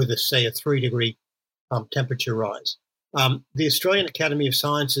with, say, a 3 degree temperature rise. The Australian Academy of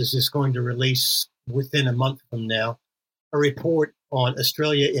Sciences is going to release within a month from now a report on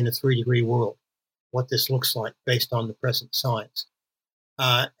Australia in a 3 degree world, what this looks like based on the present science.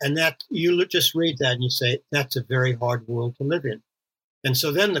 And that you just read that and you say, that's a very hard world to live in. And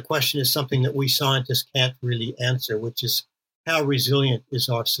so then the question is something that we scientists can't really answer, which is how resilient is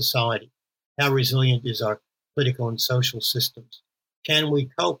our society? How resilient is our political and social systems? Can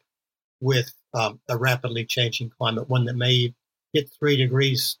we cope with a rapidly changing climate, one that may hit 3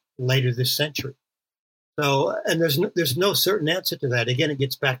 degrees later this century? So, and there's no certain answer to that. Again, it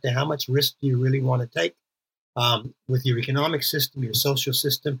gets back to how much risk do you really want to take with your economic system, your social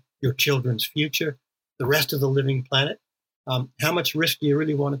system, your children's future, the rest of the living planet. How much risk do you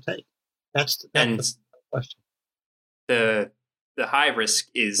really want to take? That's the question. The high risk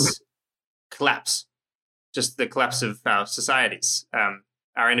is collapse, just the collapse of our societies,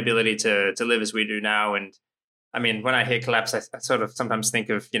 our inability to live as we do now. And I mean, when I hear collapse, I sort of sometimes think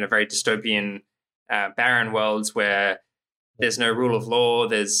of very dystopian, barren worlds where there's no rule of law.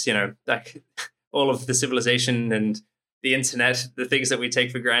 There's like all of the civilization and the internet, the things that we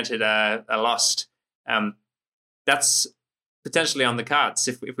take for granted are lost. that's potentially on the cards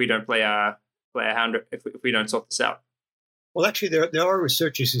if we don't play our hand, if we don't sort this out. Well, actually, there are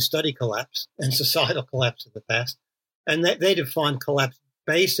researchers who study collapse and societal collapse in the past, and they define collapse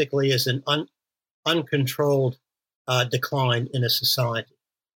basically as an uncontrolled decline in a society.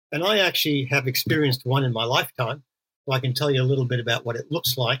 And I actually have experienced one in my lifetime, so I can tell you a little bit about what it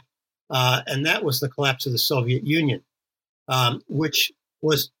looks like. And that was the collapse of the Soviet Union, which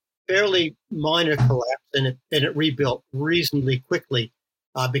was fairly minor collapse, and it rebuilt reasonably quickly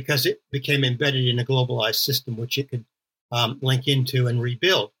because it became embedded in a globalized system, which it could link into and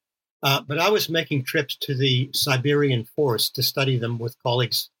rebuild. But I was making trips to the Siberian forests to study them with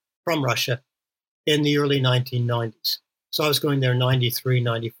colleagues from Russia in the early 1990s. So I was going there 93,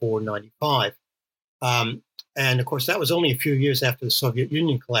 94, 95. And of course, that was only a few years after the Soviet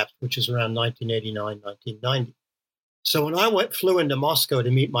Union collapsed, which is around 1989, 1990. So when I flew into Moscow to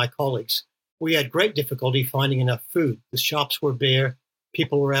meet my colleagues, we had great difficulty finding enough food. The shops were bare.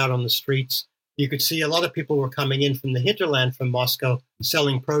 People were out on the streets. You could see a lot of people were coming in from the hinterland from Moscow,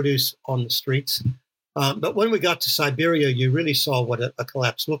 selling produce on the streets. But when we got to Siberia, you really saw what a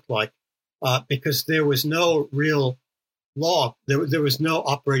collapse looked like because there was no real law. There was no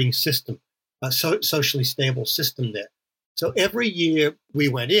operating system, socially stable system there. So every year we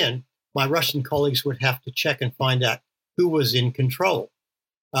went in, my Russian colleagues would have to check and find out who was in control.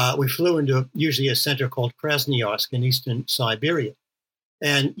 We flew into usually a center called Krasnoyarsk in eastern Siberia.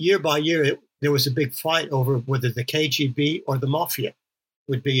 And year by year, there was a big fight over whether the KGB or the mafia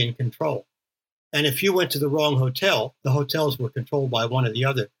would be in control. And if you went to the wrong hotel, the hotels were controlled by one or the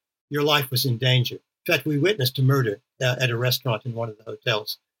other. Your life was in danger. In fact, we witnessed a murder at a restaurant in one of the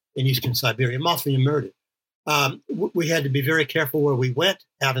hotels in eastern Siberia, mafia murder. We had to be very careful where we went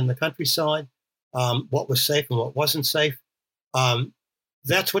out in the countryside, what was safe and what wasn't safe.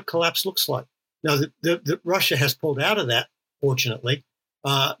 That's what collapse looks like. Now, Russia has pulled out of that, fortunately,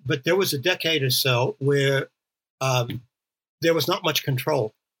 but there was a decade or so where there was not much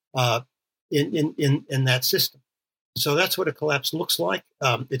control in that system. So that's what a collapse looks like.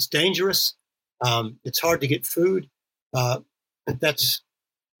 It's dangerous. It's hard to get food. But that's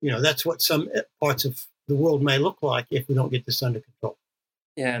what some parts of the world may look like if we don't get this under control.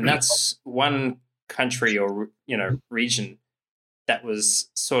 Yeah, and that's one country or region that was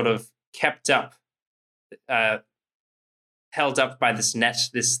sort of kept up, held up by this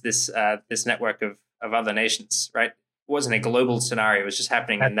network of other nations, right? It wasn't a global scenario; it was just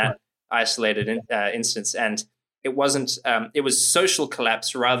happening in that isolated instance, and it wasn't. It was social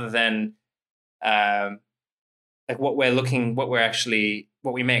collapse rather than like what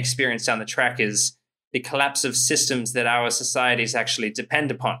we may experience down the track is the collapse of systems that our societies actually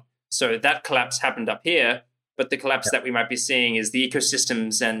depend upon. So that collapse happened up here, but the collapse that we might be seeing is the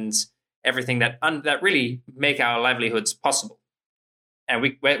ecosystems and everything that really make our livelihoods possible. And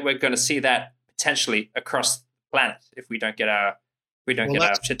we're going to see that potentially across the planet if we don't get our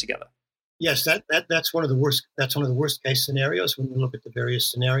shit together. Yes, that's one of the worst. That's one of the worst case scenarios when we look at the various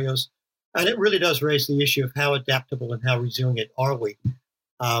scenarios, and it really does raise the issue of how adaptable and how resilient are we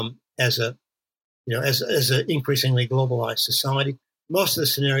as an increasingly globalized society. Most of the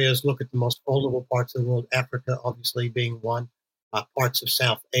scenarios look at the most vulnerable parts of the world, Africa obviously being one, parts of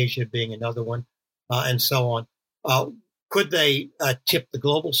South Asia being another one, and so on. Could they tip the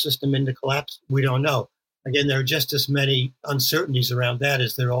global system into collapse? We don't know. Again, there are just as many uncertainties around that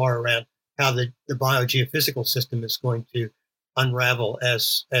as there are around how the biogeophysical system is going to unravel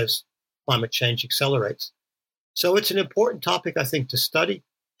as climate change accelerates. So it's an important topic, I think, to study,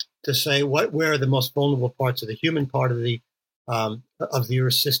 to say where are the most vulnerable parts of the human part of the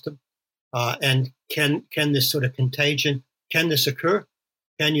Earth system, and can this sort of contagion, can this occur?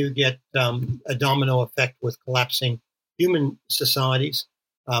 Can you get a domino effect with collapsing human societies,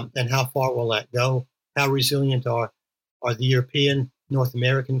 and how far will that go? How resilient are the European, North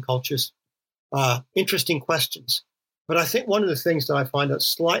American cultures? Interesting questions. But I think one of the things that I find out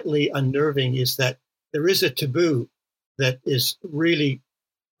slightly unnerving is that there is a taboo that is really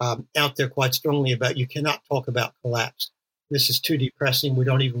out there quite strongly about you cannot talk about collapse. This is too depressing. We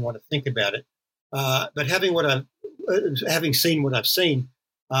don't even want to think about it. But having seen what I've seen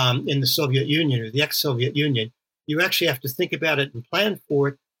in the Soviet Union or the ex-Soviet Union, you actually have to think about it and plan for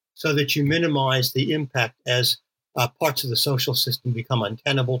it so that you minimize the impact as parts of the social system become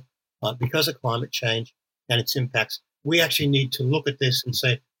untenable because of climate change and its impacts. We actually need to look at this and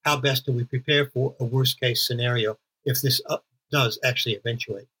say, how best do we prepare for a worst-case scenario if this does actually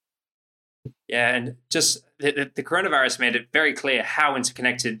eventuate? Yeah, and just the coronavirus made it very clear how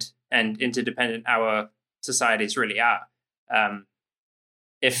interconnected and interdependent our societies really are.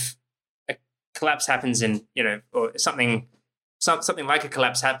 If a collapse happens in, or something like a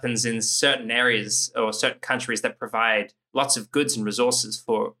collapse happens in certain areas or certain countries that provide lots of goods and resources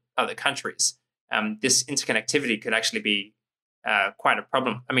for other countries, this interconnectivity could actually be quite a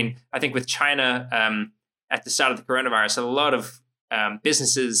problem. I mean, I think with China at the start of the coronavirus, a lot of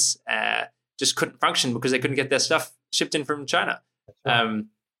businesses just couldn't function because they couldn't get their stuff shipped in from China. Right.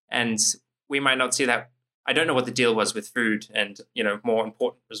 And we might not see that. I don't know what the deal was with food and, more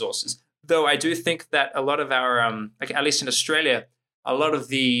important resources. Though I do think that a lot of our, like at least in Australia, a lot of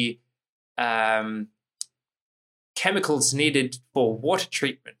the chemicals needed for water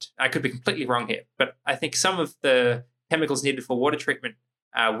treatment, I could be completely wrong here, but I think some of the chemicals needed for water treatment,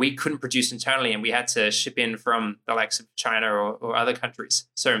 we couldn't produce internally, and we had to ship in from the likes of China or other countries.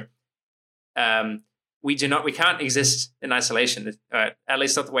 So we can't exist in isolation, at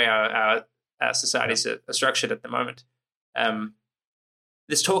least not the way our societies are structured at the moment.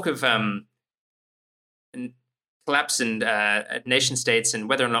 This talk of collapse and nation states and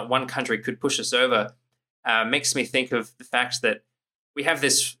whether or not one country could push us over makes me think of the fact that we have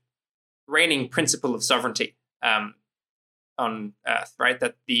this reigning principle of sovereignty on Earth, right?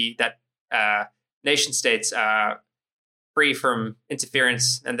 That nation states are free from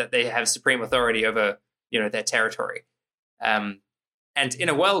interference and that they have supreme authority over, their territory. And in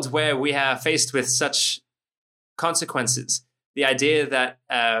a world where we are faced with such consequences, the idea that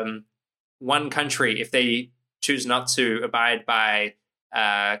one country, if they choose not to abide by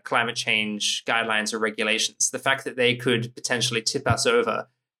climate change guidelines or regulations, the fact that they could potentially tip us over,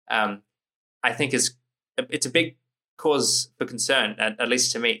 I think it's a big cause for concern, at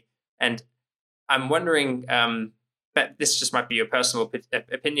least to me. And I'm wondering, but this just might be your personal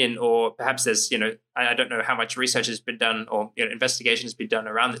opinion, or perhaps there's, I don't know how much research has been done or investigation has been done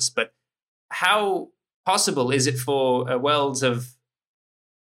around this, but how possible is it for a world of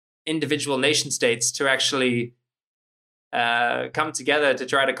individual nation states to actually come together to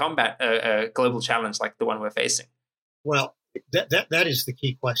try to combat a global challenge like the one we're facing? Well, that is the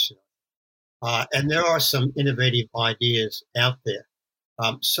key question. And there are some innovative ideas out there.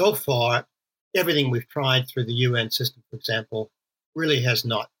 So far, everything we've tried through the UN system, for example, really has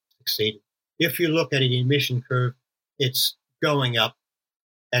not succeeded. If you look at an emission curve, it's going up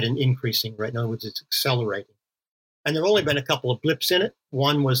at an increasing rate. In other words, it's accelerating. And there have only been a couple of blips in it.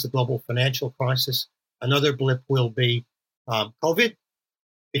 One was the global financial crisis. Another blip will be COVID.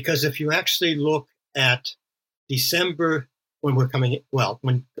 Because if you actually look at December, when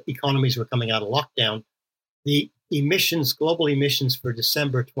economies were coming out of lockdown, the global emissions for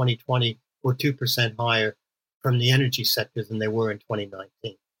December 2020 were 2% higher from the energy sector than they were in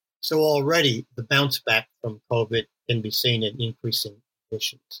 2019. So already the bounce back from COVID can be seen in increasing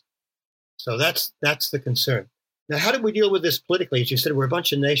emissions. So that's the concern. Now, how do we deal with this politically? As you said, we're a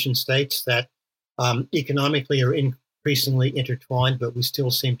bunch of nation states that economically are increasingly intertwined, but we still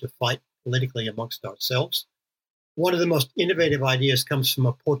seem to fight politically amongst ourselves. One of the most innovative ideas comes from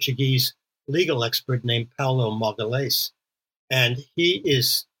a Portuguese legal expert named Paulo Magalhães, and he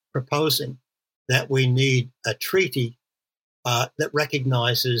is proposing that we need a treaty that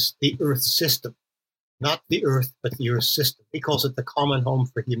recognizes the Earth system, not the Earth, but the Earth system. He calls it the common home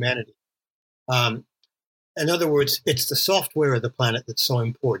for humanity. In other words, it's the software of the planet that's so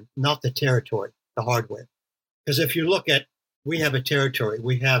important, not the territory, the hardware. Because if you look at, we have a territory,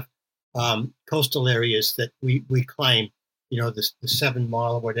 we have coastal areas that we claim, the 7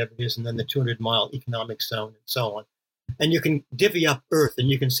 mile or whatever it is, and then the 200-mile economic zone and so on. And you can divvy up Earth and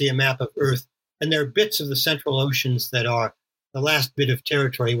you can see a map of Earth. And there are bits of the central oceans that are the last bit of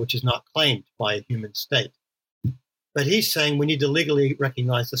territory which is not claimed by a human state. But he's saying we need to legally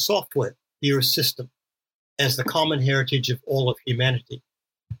recognize the software, the Earth system, as the common heritage of all of humanity.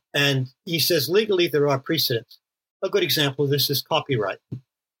 And he says legally there are precedents. A good example of this is copyright.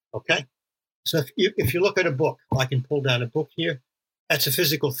 Okay? So if you look at a book, I can pull down a book here. That's a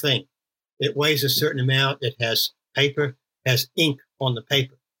physical thing. It weighs a certain amount. It has paper, has ink on the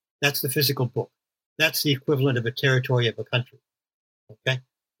paper. That's the physical book. That's the equivalent of a territory of a country. Okay?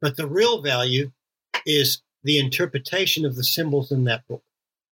 But the real value is the interpretation of the symbols in that book,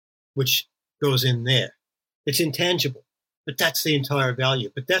 which goes in there. It's intangible, but that's the entire value.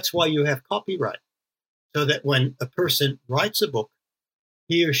 But that's why you have copyright, so that when a person writes a book,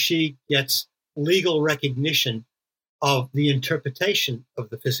 he or she gets legal recognition of the interpretation of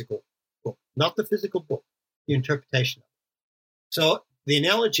the physical book, not the physical book, the interpretation of it. So the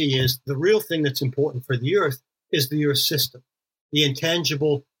analogy is the real thing that's important for the Earth is the Earth system, the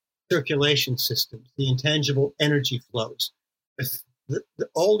intangible circulation systems, the intangible energy flows,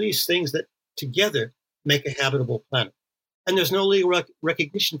 all these things that together make a habitable planet. And there's no legal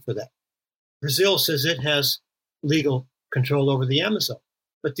recognition for that. Brazil says it has legal control over the Amazon,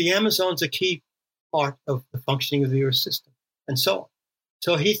 but the Amazon's a key part of the functioning of the Earth system, and so on.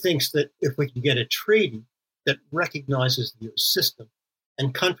 So he thinks that if we can get a treaty that recognizes the Earth system,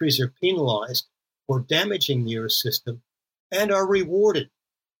 and countries are penalized for damaging the Earth system and are rewarded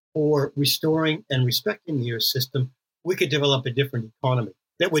for restoring and respecting the Earth system, we could develop a different economy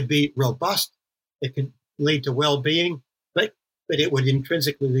that would be robust. It could lead to well-being, but it would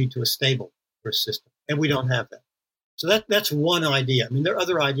intrinsically lead to a stable Earth system, and we don't have that. So that's one idea. I mean, there are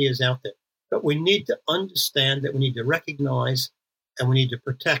other ideas out there, but we need to understand that we need to recognize and we need to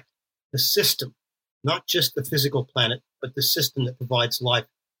protect the system, not just the physical planet, but the system that provides life,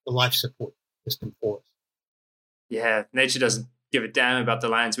 the life support system for us. Yeah, nature doesn't give a damn about the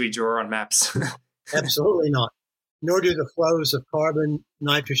lines we draw on maps. Absolutely not. Nor do the flows of carbon,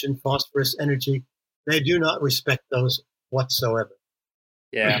 nitrogen, phosphorus, energy. They do not respect those whatsoever.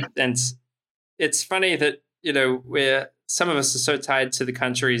 Yeah, and it's funny that, some of us are so tied to the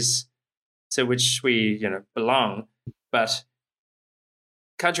countries to which we, belong, but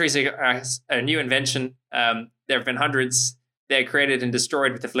countries are a new invention. There have been hundreds. They're created and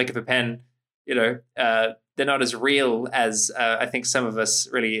destroyed with the flick of a pen. They're not as real as I think some of us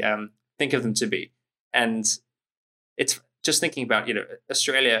really think of them to be. And it's just thinking about,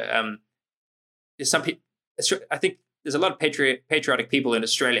 Australia. Some people, I think there's a lot of patriotic people in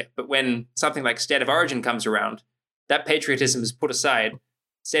Australia, but when something like State of Origin comes around, that patriotism is put aside.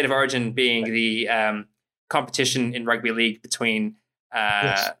 State of Origin being the competition in rugby league between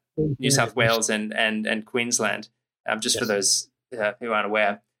Yes. New South Wales and Queensland, just for those who aren't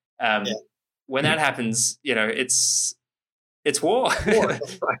aware. When that happens, it's war. Right.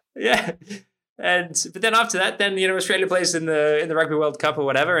 Yeah. But then after that, then Australia plays in the Rugby World Cup or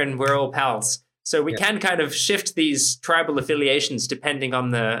whatever, and we're all pals. So we can kind of shift these tribal affiliations depending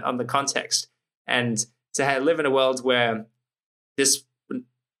on the context, and to live in a world where this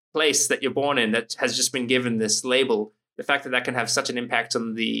place that you're born in that has just been given this label, the fact that can have such an impact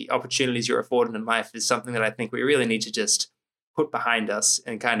on the opportunities you're afforded in life is something that I think we really need to just put behind us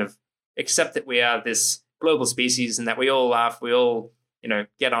and kind of accept that we are this global species and that we all laugh, we all,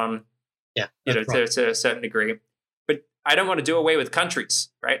 get on, to a certain degree. But I don't want to do away with countries,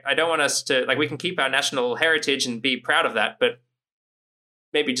 right? I don't want us to, we can keep our national heritage and be proud of that, but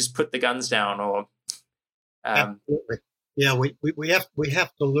maybe just put the guns down or... Absolutely. Yeah, we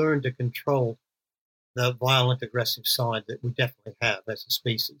have to learn to control the violent, aggressive side that we definitely have as a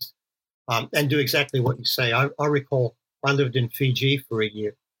species, and do exactly what you say. I recall I lived in Fiji for a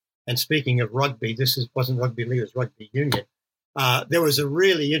year, and speaking of rugby, wasn't rugby league, it was rugby union. There was a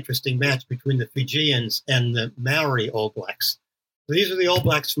really interesting match between the Fijians and the Maori All Blacks. So these are the All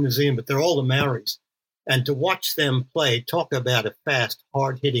Blacks from New Zealand, but they're all the Maoris. And to watch them play, talk about a fast,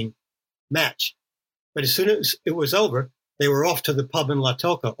 hard-hitting match. But as soon as it was over, they were off to the pub in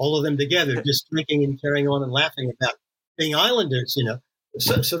Lautoka, all of them together, just drinking and carrying on and laughing about being islanders,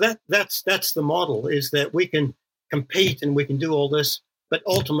 So that's the model, is that we can compete and we can do all this, but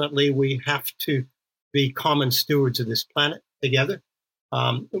ultimately we have to be common stewards of this planet together,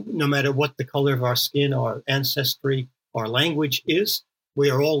 no matter what the color of our skin, our ancestry, our language is. We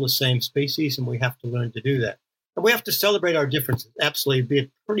are all the same species, and we have to learn to do that. And we have to celebrate our differences. Absolutely, it'd be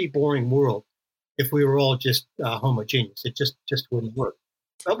a pretty boring world if we were all just homogeneous. It just wouldn't work.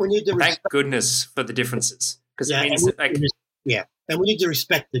 But we need to thank goodness for the differences, because it means and we need to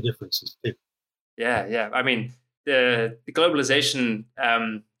respect the differences too. Yeah. I mean, the globalization,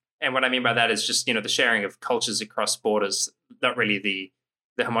 and what I mean by that is just the sharing of cultures across borders, not really the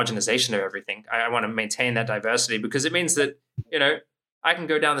homogenization of everything. I want to maintain that diversity, because it means that I can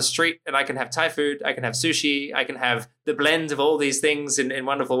go down the street and I can have Thai food, I can have sushi, I can have the blend of all these things in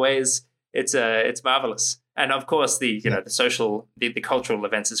wonderful ways. It's marvelous. And of course the the social, the cultural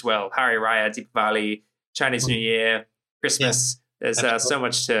events as well. Hari Raya, Deepavali, Chinese New Year, Christmas. There's so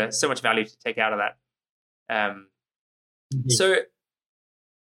much value to take out of that. So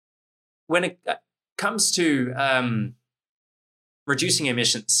when it comes to reducing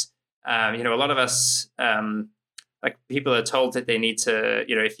emissions, a lot of us, people are told that they need to,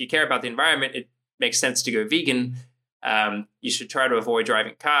 if you care about the environment, it makes sense to go vegan. You should try to avoid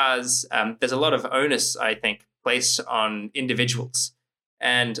driving cars. There's a lot of onus, I think, placed on individuals.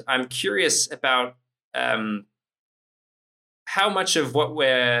 And I'm curious about how much of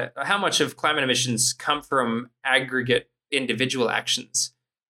climate emissions come from aggregate individual actions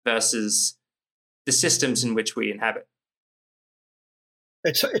versus the systems in which we inhabit.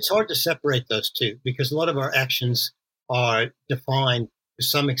 It's hard to separate those two, because a lot of our actions are defined to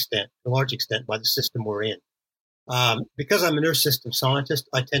some extent, to a large extent, by the system we're in. Because I'm an Earth system scientist,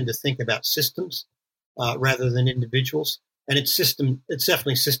 I tend to think about systems rather than individuals, and it's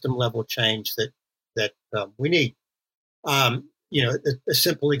definitely system level change that we need. A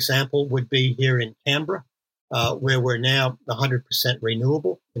simple example would be here in Canberra, where we're now 100%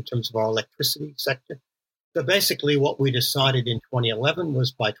 renewable in terms of our electricity sector. So basically what we decided in 2011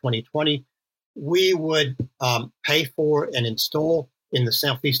 was by 2020, we would pay for and install in the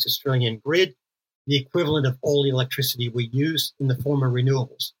Southeast Australian grid the equivalent of all the electricity we use in the form of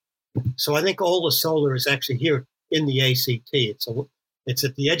renewables. So I think all the solar is actually here in the ACT. It's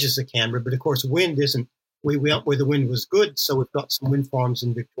at the edges of Canberra, but of course wind isn't. We went where the wind was good, so we've got some wind farms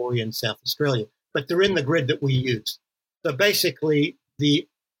in Victoria and South Australia, but they're in the grid that we use. So basically the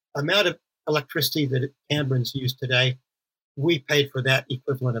amount of electricity that Canberrans use today, we paid for that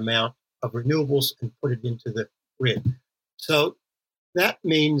equivalent amount of renewables and put it into the grid. So that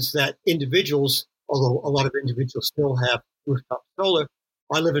means that individuals, although a lot of individuals still have rooftop solar,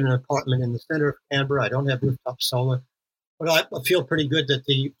 I live in an apartment in the center of Canberra. I don't have rooftop solar, but I feel pretty good that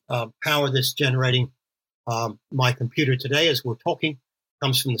the power that's generating my computer today as we're talking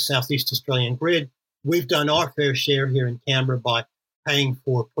comes from the Southeast Australian grid. We've done our fair share here in Canberra by paying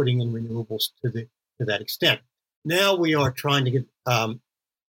for putting in renewables to that extent. Now we are trying to get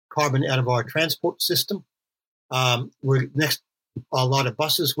carbon out of our transport system. A lot of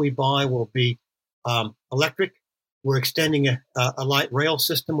buses we buy will be electric. We're extending a light rail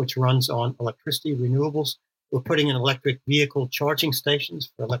system which runs on electricity, renewables. We're putting in electric vehicle charging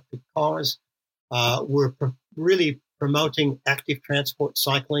stations for electric cars. We're really promoting active transport,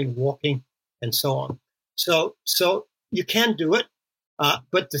 cycling, walking, and so on. So you can do it.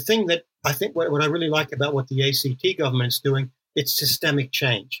 But the thing that I think what I really like about what the ACT government is doing, it's systemic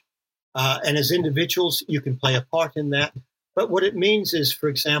change. And as individuals, you can play a part in that. But what it means is, for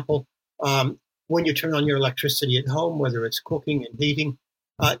example, when you turn on your electricity at home, whether it's cooking and heating,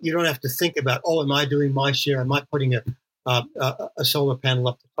 you don't have to think about, am I doing my share? Am I putting a solar panel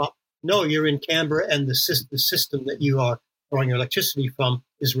up the top? No, you're in Canberra, and the system that you are drawing your electricity from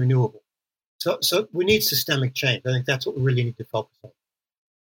is renewable. So we need systemic change. I think that's what we really need to focus on.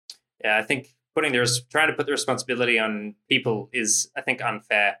 Yeah, I think trying to put the responsibility on people is, I think,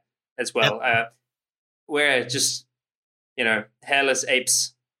 unfair as well. Yep. We're just, hairless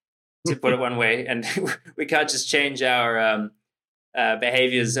apes, to put it one way, and we can't just change our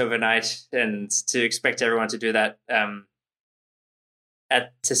behaviors overnight, and to expect everyone to do that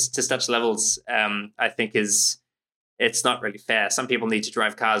to such levels, I think it's not really fair. Some people need to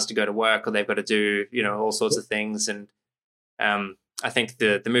drive cars to go to work, or they've got to do, all sorts of things. And I think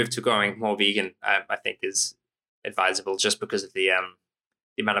the move to going more vegan, I think, is advisable just because of the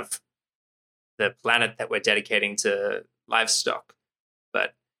amount of the planet that we're dedicating to livestock.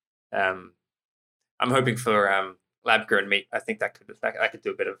 But I'm hoping for lab grown meat. I think that could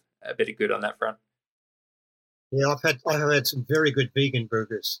do a bit of good on that front. Yeah, I've had some very good vegan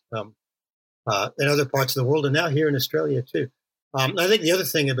burgers in other parts of the world, and now here in Australia too. I think the other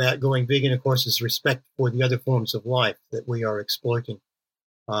thing about going vegan, of course, is respect for the other forms of life that we are exploiting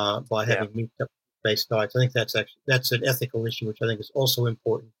by having meat-based diets. I think that's an ethical issue, which I think is also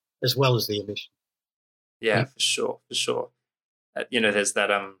important, as well as the emissions. Yeah, for sure. There's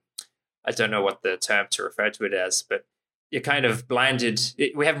that. I don't know what the term to refer to it as, but you're kind of blinded.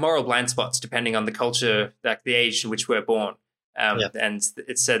 We have moral blind spots depending on the culture, like the age in which we're born. And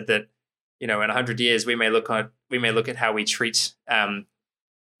it's said that, in 100 years, we may look at how we treat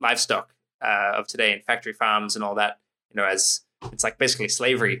livestock of today in factory farms and all that, as it's like basically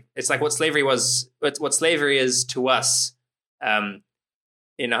slavery. It's like what slavery is to us. In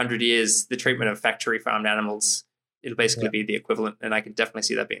 100 years, the treatment of factory farmed animals, it'll basically be the equivalent. And I can definitely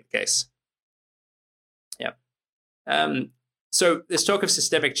see that being the case. Yeah. So this talk of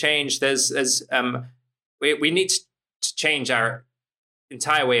systemic change, we need to change our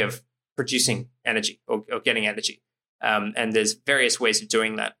entire way of producing energy or getting energy. And there's various ways of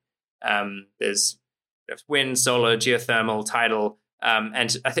doing that. There's wind, solar, geothermal, tidal,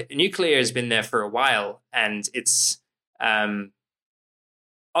 and I think nuclear has been there for a while, and it's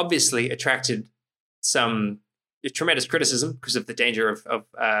obviously attracted some tremendous criticism because of the danger of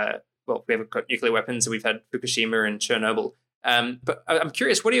we haven't got nuclear weapons, and we've had Fukushima and Chernobyl. But I'm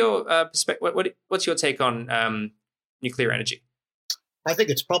curious, what are your what's your take on nuclear energy? I think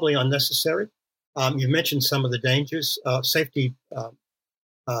it's probably unnecessary. You mentioned some of the dangers. Safety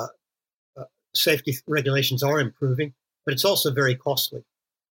regulations are improving, but it's also very costly.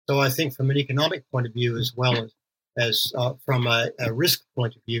 So I think from an economic point of view, as well as from a risk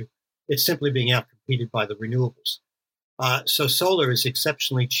point of view, it's simply being outcompeted by the renewables. So solar is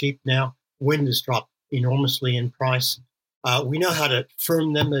exceptionally cheap now. Wind has dropped enormously in price. We know how to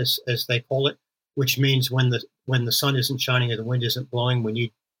firm them, as they call it, which means when the sun isn't shining or the wind isn't blowing, we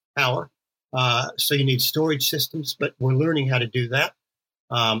need power. So you need storage systems, but we're learning how to do that.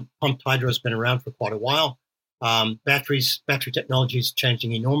 Pumped hydro has been around for quite a while. Battery technology is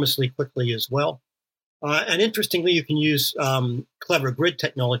changing enormously quickly as well. And interestingly, you can use clever grid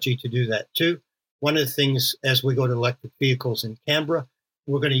technology to do that too. One of the things as we go to electric vehicles in Canberra,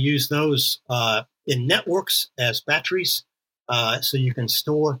 we're going to use those in networks as batteries. So you can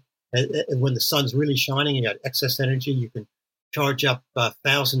store, when the sun's really shining and you have excess energy, you can charge up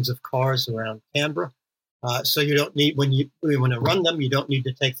thousands of cars around Canberra. So you don't need, when you want to run them, you don't need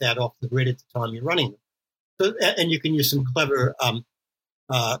to take that off the grid at the time you're running them. So, and you can use some clever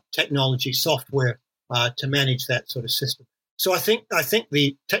technology software to manage that sort of system. So I think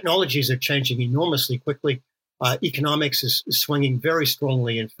the technologies are changing enormously quickly. Economics is swinging very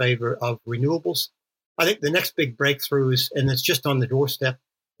strongly in favor of renewables. I think the next big breakthrough is, and it's just on the doorstep,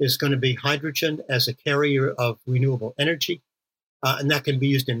 is going to be hydrogen as a carrier of renewable energy. And that can be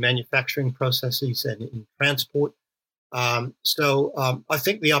used in manufacturing processes and in transport. So I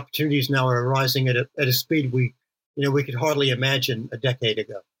think the opportunities now are arising at a speed we could hardly imagine a decade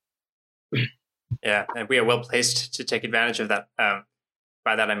ago. Yeah, and we are well placed to take advantage of that.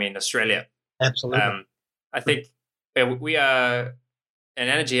 By that I mean Australia. Absolutely. I think we are an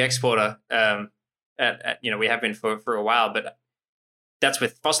energy exporter. We have been for a while, but that's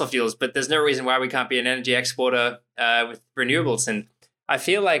with fossil fuels. But there's no reason why we can't be an energy exporter with renewables. And I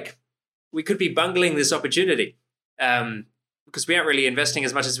feel like we could be bungling this opportunity because we aren't really investing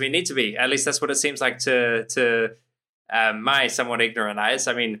as much as we need to be. At least that's what it seems like to my somewhat ignorant eyes.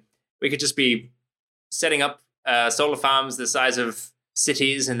 I mean, we could just be setting up solar farms the size of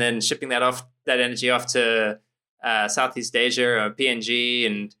cities and then shipping that energy off to Southeast Asia or PNG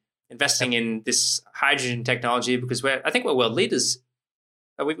and investing in this hydrogen technology because I think we're world leaders.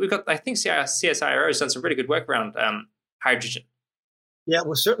 We've got, I think CSIRO has done some really good work around hydrogen. Yeah,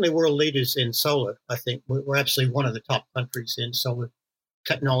 we're certainly world leaders in solar. I think we're actually one of the top countries in solar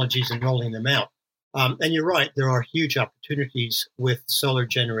technologies and rolling them out. And you're right, there are huge opportunities with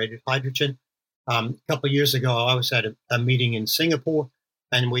solar-generated hydrogen. A couple of years ago, I was at a meeting in Singapore,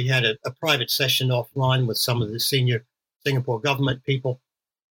 and we had a private session offline with some of the senior Singapore government people.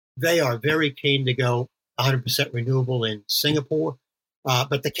 They are very keen to go 100% renewable in Singapore,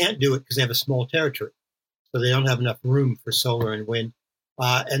 but they can't do it because they have a small territory. So they don't have enough room for solar and wind.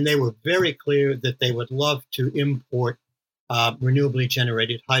 And they were very clear that they would love to import renewably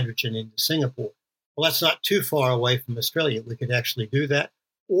generated hydrogen into Singapore. Well, that's not too far away from Australia. We could actually do that,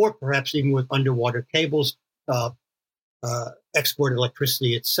 or perhaps even with underwater cables, export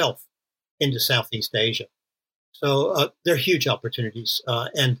electricity itself into Southeast Asia. So there are huge opportunities,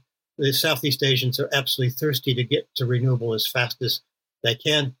 and the Southeast Asians are absolutely thirsty to get to renewable as fast as they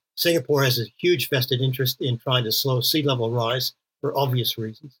can. Singapore has a huge vested interest in trying to slow sea level rise for obvious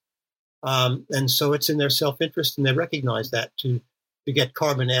reasons. And so it's in their self-interest, and they recognize that to get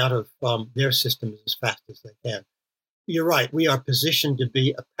carbon out of their systems as fast as they can. You're right. We are positioned to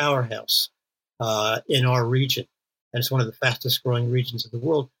be a powerhouse in our region, and it's one of the fastest growing regions of the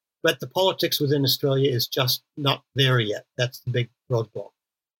world. But the politics within Australia is just not there yet. That's the big roadblock.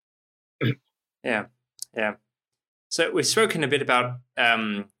 Yeah. So we've spoken a bit about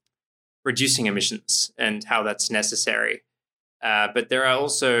reducing emissions and how that's necessary. But there are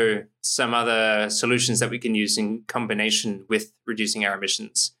also some other solutions that we can use in combination with reducing our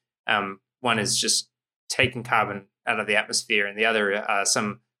emissions. One is just taking carbon out of the atmosphere, and the other are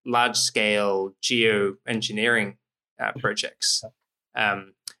some large-scale geoengineering projects.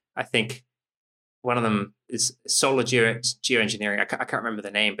 I think one of them is solar geoengineering. I can't remember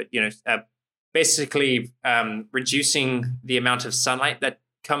the name, but basically reducing the amount of sunlight that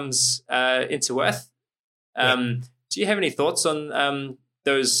comes into Earth. Do you have any thoughts on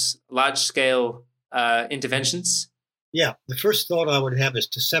those large-scale interventions? Yeah, the first thought I would have is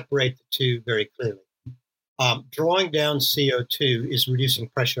to separate the two very clearly. Drawing down CO2 is reducing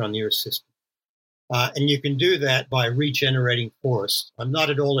pressure on the Earth system. And you can do that by regenerating forests. I'm not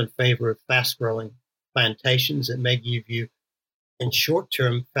at all in favor of fast-growing plantations that may give you, in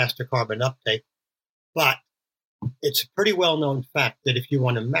short-term, faster carbon uptake. But it's a pretty well-known fact that if you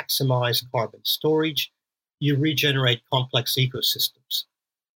want to maximize carbon storage, you regenerate complex ecosystems.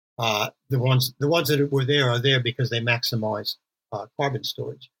 The ones that were there are there because they maximize carbon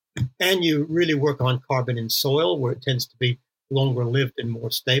storage. And you really work on carbon in soil, where it tends to be longer lived and more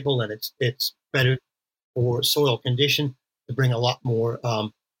stable, and it's better for soil condition to bring a lot more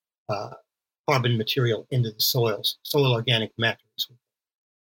carbon material into the soil organic matter.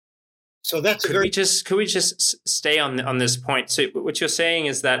 So that's could we just stay on this point? So what you're saying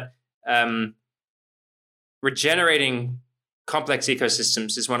is that regenerating complex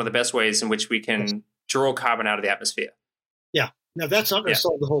ecosystems is one of the best ways in which we can draw carbon out of the atmosphere. Yeah. Now, that's not going to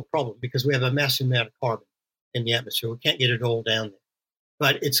solve the whole problem because we have a massive amount of carbon in the atmosphere. We can't get it all down there.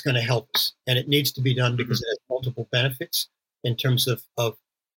 But it's going to help us. And it needs to be done because it has multiple benefits in terms of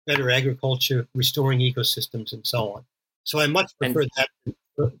better agriculture, restoring ecosystems, and so on. So I much prefer that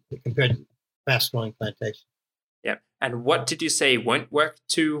compared to fast-growing plantation. Yeah. And what did you say won't work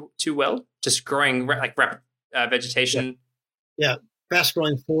too well? Just growing like rapid vegetation? Yeah.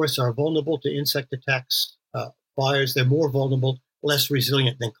 Fast-growing forests are vulnerable to insect attacks, fires. They're more vulnerable, less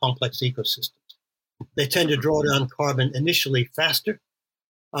resilient than complex ecosystems. They tend to draw down carbon initially faster,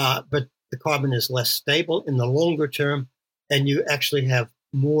 but the carbon is less stable in the longer term, and you actually have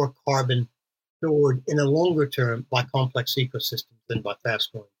more carbon stored in a longer term by complex ecosystems than by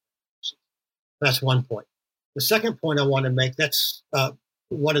fast-growing. That's one point. The second point I want to make, that's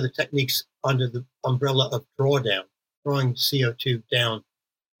one of the techniques under the umbrella of drawdown, drawing CO2 down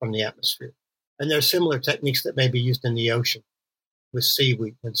from the atmosphere. And there are similar techniques that may be used in the ocean with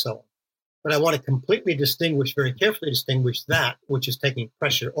seaweed and so on. But I want to very carefully distinguish that, which is taking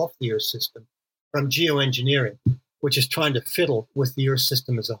pressure off the Earth system, from geoengineering, which is trying to fiddle with the Earth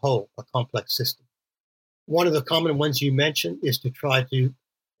system as a whole, a complex system. One of the common ones you mentioned is to try to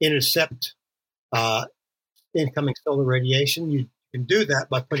intercept incoming solar radiation. You can do that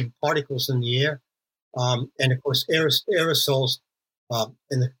by putting particles in the air. And of course, aerosols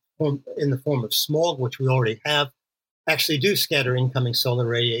in the form of smog, which we already have, actually do scatter incoming solar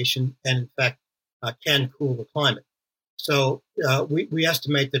radiation and, in fact, can cool the climate. So we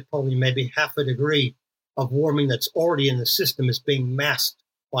estimate that probably maybe half a degree of warming that's already in the system is being masked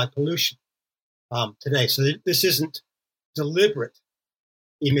by pollution today. So this isn't deliberate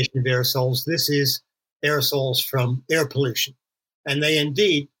emission of aerosols. This is aerosols from air pollution. And they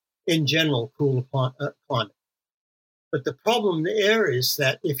indeed, in general, cool the climate. But the problem there is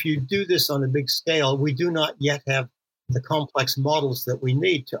that if you do this on a big scale, we do not yet have the complex models that we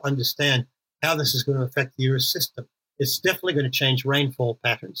need to understand how this is going to affect the Earth system. It's definitely going to change rainfall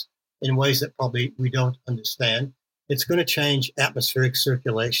patterns in ways that probably we don't understand. It's going to change atmospheric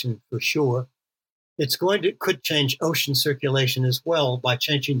circulation for sure. Could change ocean circulation as well by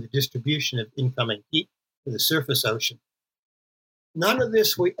changing the distribution of incoming heat to the surface ocean. None of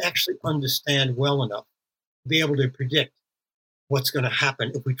this we actually understand well enough to be able to predict what's going to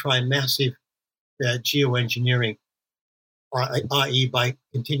happen if we try massive geoengineering, i.e. by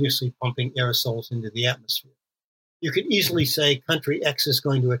continuously pumping aerosols into the atmosphere. You could easily say country X is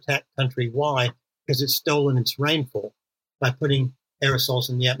going to attack country Y because it's stolen its rainfall by putting aerosols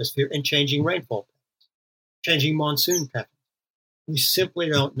in the atmosphere and changing rainfall patterns, changing monsoon patterns. We simply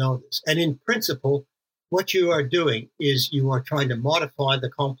don't know this. And in principle, what you are doing is you are trying to modify the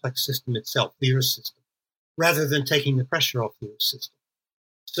complex system itself, the Earth system, rather than taking the pressure off the Earth system.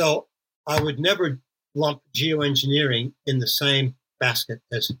 So I would never lump geoengineering in the same basket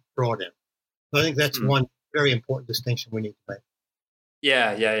as drawdown. So I think that's one very important distinction we need to make.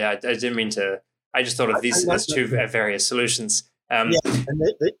 Yeah. I didn't mean to. I just thought of these as two various solutions. And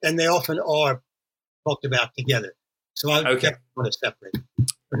they often are talked about together. So I want to separate.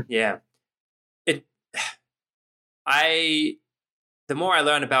 Yeah. The more I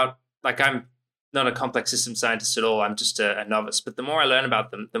learn about, like, I'm not a complex system scientist at all. I'm just a novice. But the more I learn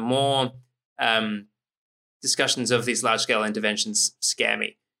about them, the more discussions of these large-scale interventions scare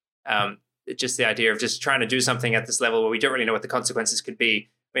me. Just the idea of just trying to do something at this level where we don't really know what the consequences could be.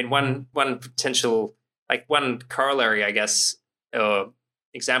 I mean, one potential, like one corollary, I guess, or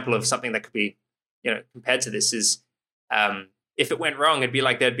example of something that could be, compared to this is, if it went wrong, it'd be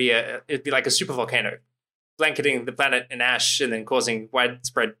like a supervolcano, blanketing the planet in ash and then causing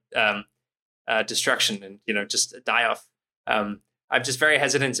widespread destruction and just a die-off. I'm just very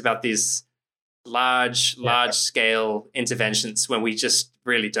hesitant about these large scale interventions when we just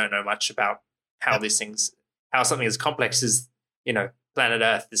really don't know much about how these things, how something as complex as planet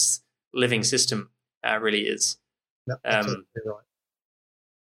Earth, this living system, really is. No,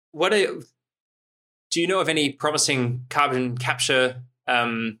 right. Do you know of any promising carbon capture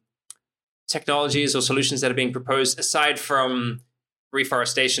technologies or solutions that are being proposed aside from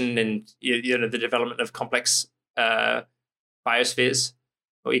reforestation and the development of complex biospheres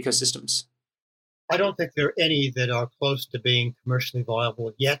or ecosystems? I don't think there are any that are close to being commercially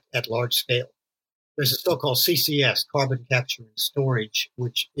viable yet at large scale. There's a so-called CCS, carbon capture and storage,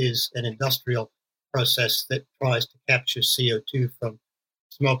 which is an industrial process that tries to capture CO2 from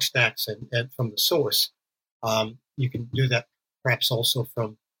smokestacks and from the source. You can do that perhaps also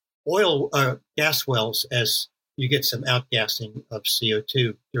from oil gas wells as you get some outgassing of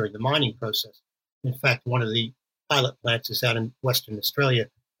CO2 during the mining process. In fact, one of the pilot plants is out in Western Australia.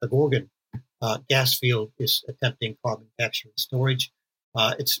 The Gorgon gas field is attempting carbon capture and storage.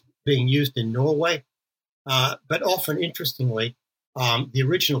 It's being used in Norway, but often, interestingly, the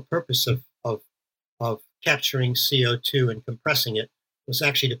original purpose of capturing CO2 and compressing it was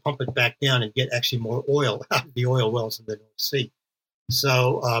actually to pump it back down and get actually more oil out of the oil wells in the North Sea.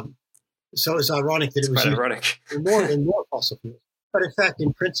 So, so it's ironic that it was used in more fossil fuels. But in fact,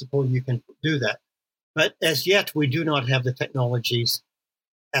 in principle, you can do that. But as yet, we do not have the technologies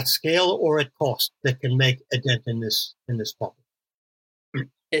at scale or at cost that can make a dent in this problem.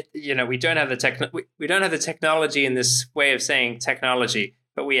 We don't have we don't have the technology in this way of saying technology,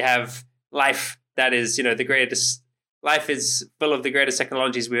 but we have life that is, the greatest. Life is full of the greatest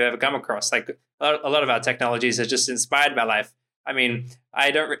technologies we've ever come across. Like a lot of our technologies are just inspired by life. I mean,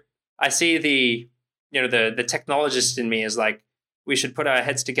 I see the technologist in me is like, we should put our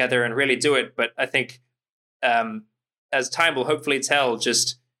heads together and really do it. But I think as time will hopefully tell,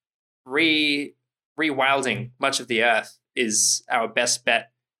 just rewilding much of the earth is our best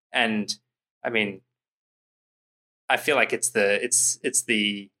bet. And I mean, I feel like it's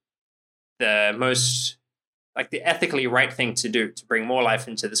the most, like, the ethically right thing to do, to bring more life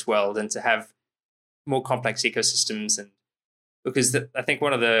into this world and to have more complex ecosystems. And because I think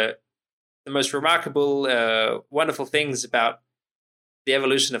one of the most remarkable, wonderful things about the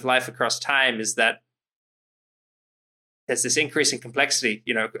evolution of life across time is that there's this increasing complexity,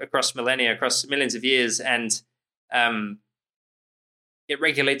 across millennia, across millions of years, and it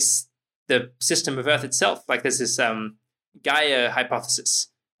regulates the system of Earth itself. Like there's this Gaia hypothesis.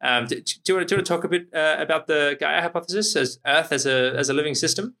 Do you want to talk a bit about the Gaia hypothesis as Earth as a living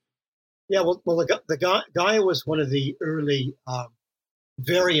system? Yeah, well, the Gaia was one of the early,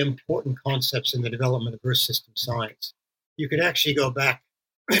 very important concepts in the development of Earth system science. You could actually go back,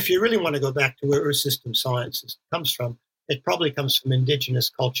 if you really want to go back to where Earth system science comes from, it probably comes from indigenous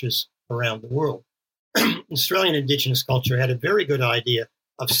cultures around the world. Australian indigenous culture had a very good idea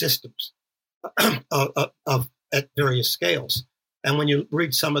of systems at various scales. And when you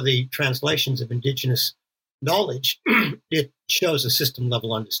read some of the translations of indigenous knowledge, it shows a system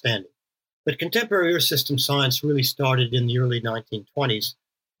level understanding. But contemporary Earth system science really started in the early 1920s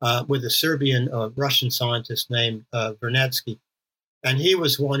with a Serbian Russian scientist named Vernadsky. And he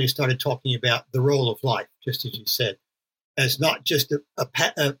was one who started talking about the role of life, just as you said, as not just a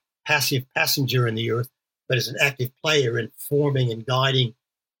passive passenger in the Earth, but as an active player in forming and guiding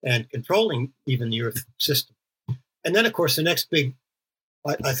and controlling even the Earth system. And then, of course, the next big,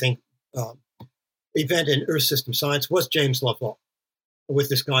 I think, event in Earth system science was James Lovelock with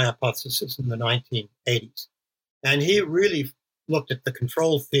this Gaia hypothesis in the 1980s. And he really looked at the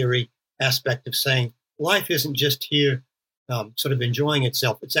control theory aspect of saying life isn't just here sort of enjoying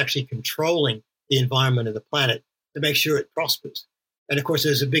itself. It's actually controlling the environment of the planet to make sure it prospers. And, of course,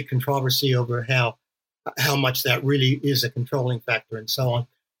 there's a big controversy over how much that really is a controlling factor and so on.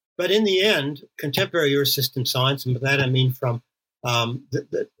 But in the end, contemporary Earth system science, and by that I mean from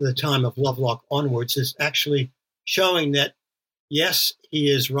the time of Lovelock onwards, is actually showing that, yes, he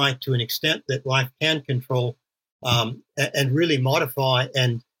is right to an extent that life can control and really modify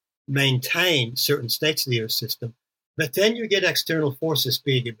and maintain certain states of the Earth system. But then you get external forces,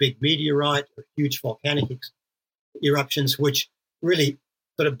 being a big meteorite or huge volcanic eruptions, which really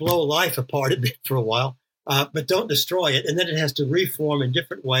sort of blow life apart a bit for a while, but don't destroy it. And then it has to reform in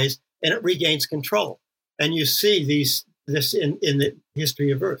different ways, and it regains control. And you see this in the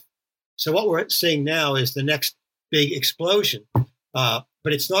history of Earth. So what we're seeing now is the next big explosion.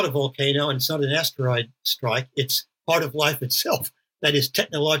 But it's not a volcano and it's not an asteroid strike. It's part of life itself. That is,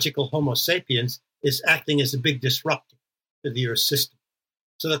 technological Homo sapiens is acting as a big disruptor to the Earth system.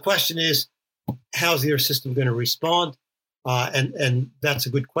 So the question is, how's the Earth system going to respond? And that's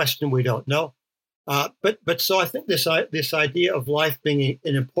a good question. We don't know. But so I think this idea of life being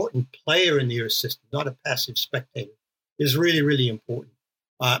an important player in the Earth system, not a passive spectator, is really, really important.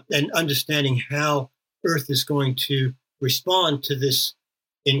 And understanding how Earth is going to respond to this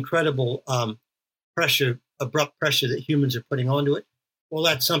incredible abrupt pressure that humans are putting onto it, well,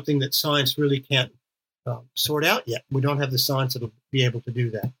 that's something that science really can't sort out yet. We don't have the science that'll be able to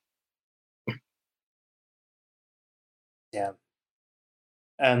do that. Yeah.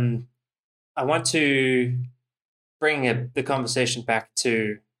 I want to bring the conversation back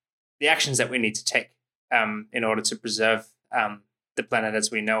to the actions that we need to take in order to preserve the planet as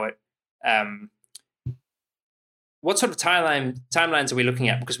we know it. What sort of timelines are we looking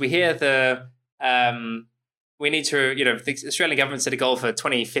at? Because we hear we need to, the Australian government set a goal for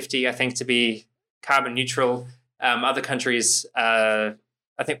 2050, I think, to be carbon neutral. Other countries, I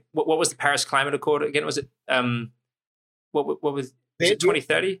think, what was the Paris Climate Accord again? Was it, what was it,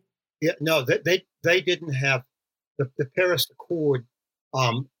 2030? Yeah, no, they didn't have the Paris Accord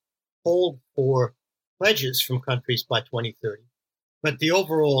called for pledges from countries by 2030. But the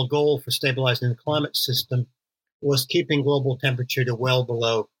overall goal for stabilizing the climate system was keeping global temperature to well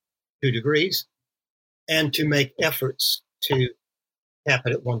below 2 degrees and to make efforts to cap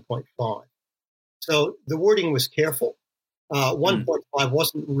it at 1.5. So the wording was careful. 1.5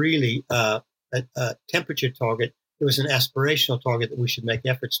 wasn't really a temperature target. It was an aspirational target that we should make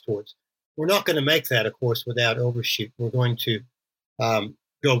efforts towards. We're not going to make that, of course, without overshoot. We're going to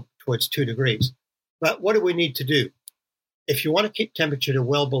go towards 2 degrees. But what do we need to do? If you want to keep temperature to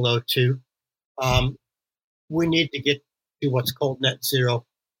well below 2, we need to get to what's called net zero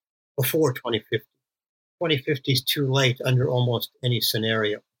before 2050. 2050 is too late under almost any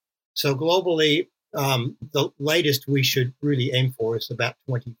scenario. So globally, the latest we should really aim for is about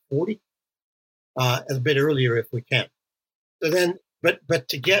 2040, a bit earlier if we can. So then, but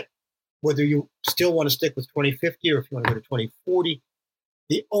to get, whether you still want to stick with 2050 or if you want to go to 2040,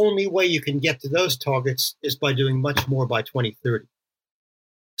 the only way you can get to those targets is by doing much more by 2030.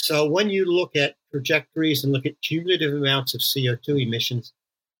 So when you look at trajectories and look at cumulative amounts of CO2 emissions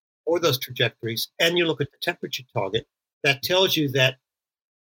or those trajectories, and you look at the temperature target, that tells you that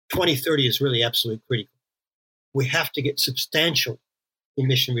 2030 is really absolutely critical. We have to get substantial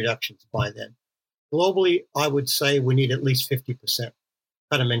emission reductions by then. Globally, I would say we need at least 50%,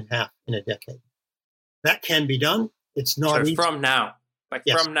 cut them in half in a decade. That can be done. It's not easy. From now.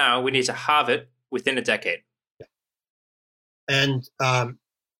 Yes. From now, we need to halve it within a decade. Yeah. And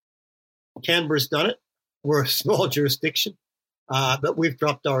Canberra's done it. We're a small jurisdiction, but we've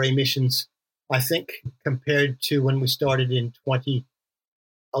dropped our emissions, I think, compared to when we started in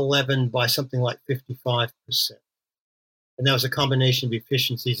 2011 by something like 55%. And that was a combination of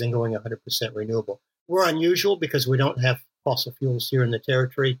efficiencies and going 100% renewable. We're unusual because we don't have fossil fuels here in the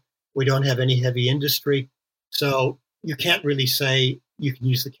territory. We don't have any heavy industry. So you can't really say you can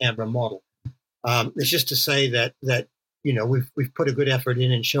use the Canberra model. It's just to say that we've put a good effort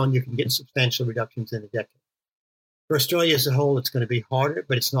in and shown you can get substantial reductions in a decade. For Australia as a whole, it's going to be harder,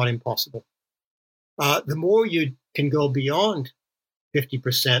 but it's not impossible. The more you can go beyond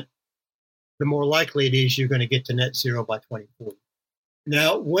 50%, the more likely it is you're going to get to net zero by 2040.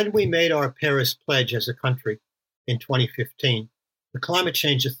 Now, when we made our Paris pledge as a country in 2015, the Climate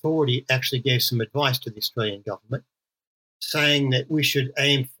Change Authority actually gave some advice to the Australian government, saying that we should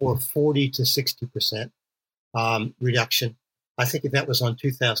aim for 40 to 60% reduction. I think that was on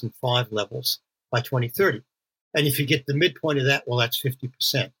 2005 levels by 2030. And if you get the midpoint of that, well, that's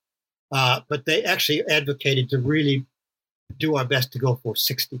 50%. But they actually advocated to really do our best to go for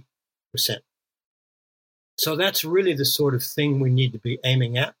 60%. So that's really the sort of thing we need to be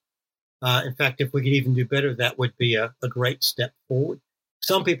aiming at. In fact, if we could even do better, that would be a great step forward.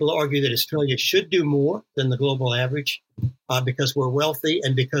 Some people argue that Australia should do more than the global average because we're wealthy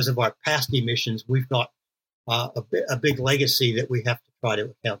and because of our past emissions, we've got a big legacy that we have to try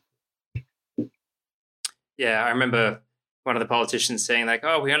to account for. Yeah, I remember one of the politicians saying like,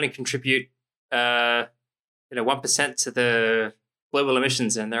 "Oh, we only contribute 1% to the global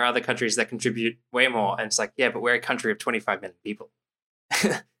emissions, and there are other countries that contribute way more." And it's like, yeah, but we're a country of 25 million people.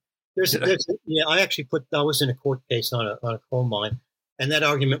 I actually I was in a court case on a coal mine, and that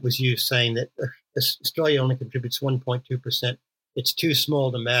argument was used, saying that Australia only contributes 1.2%. It's too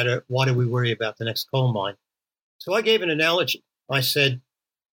small to matter. Why do we worry about the next coal mine? So I gave an analogy. I said,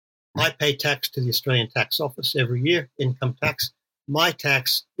 I pay tax to the Australian Tax Office every year, income tax. My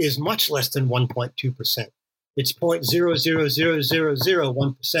tax is much less than 1.2%. It's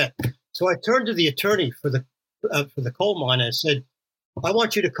 0.00001%. So I turned to the attorney for the coal mine and I said, I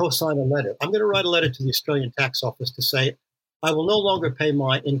want you to co-sign a letter. I'm going to write a letter to the Australian Tax Office to say, I will no longer pay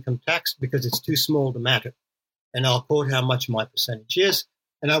my income tax because it's too small to matter. And I'll quote how much my percentage is.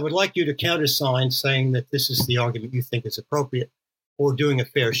 And I would like you to countersign saying that this is the argument you think is appropriate for doing a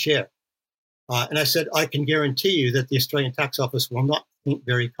fair share. And I said, I can guarantee you that the Australian Tax Office will not think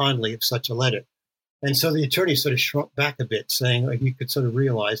very kindly of such a letter. And so the attorney sort of shrunk back a bit, saying you could sort of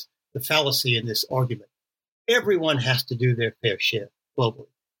realize the fallacy in this argument. Everyone has to do their fair share globally.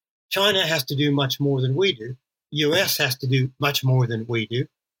 China has to do much more than we do. US has to do much more than we do.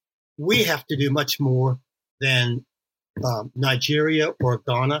 We have to do much more than Nigeria or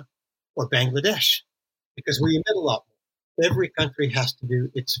Ghana or Bangladesh because we emit a lot more. Every country has to do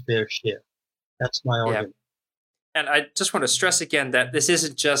its fair share. That's my argument. And I just want to stress again that this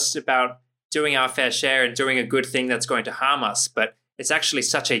isn't just about doing our fair share and doing a good thing that's going to harm us, but it's actually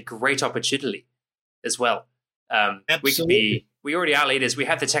such a great opportunity as well. We already are leaders. We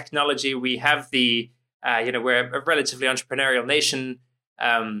have the technology. We have we're a relatively entrepreneurial nation.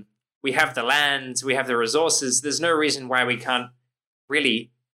 We have the land. We have the resources. There's no reason why we can't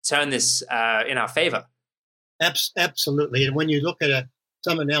really turn this in our favor. Absolutely. And when you look at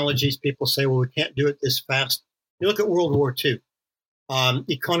some analogies, people say, well, we can't do it this fast. You look at World War II.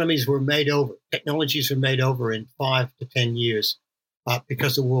 Economies were made over. Technologies were made over in 5 to 10 years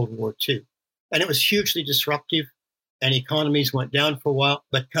because of World War II. And it was hugely disruptive, and economies went down for a while.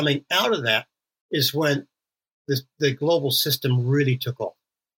 But coming out of that is when the global system really took off,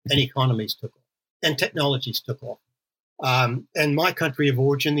 and economies took off, and technologies took off. And my country of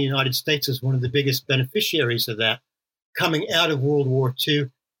origin, the United States, is one of the biggest beneficiaries of that. Coming out of World War II,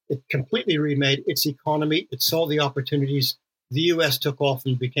 it completely remade its economy. It saw the opportunities. The U.S. took off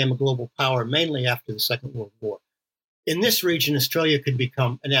and became a global power, mainly after the Second World War. In this region, Australia could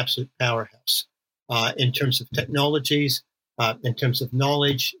become an absolute powerhouse in terms of technologies, in terms of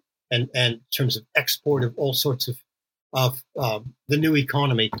knowledge, and in terms of export of all sorts of the new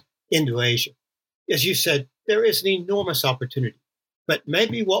economy into Asia. As you said, there is an enormous opportunity. But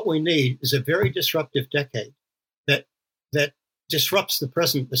maybe what we need is a very disruptive decade that disrupts the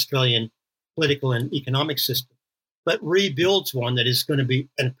present Australian political and economic system, but rebuilds one that is going to be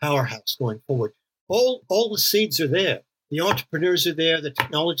a powerhouse going forward. All the seeds are there. The entrepreneurs are there. The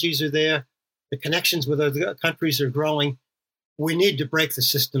technologies are there. The connections with other countries are growing. We need to break the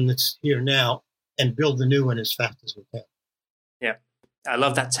system that's here now and build the new one as fast as we can. Yeah. I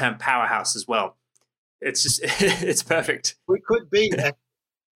love that term powerhouse as well. It's just, it's perfect. We could be.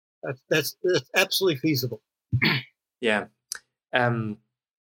 That's absolutely feasible. Yeah. What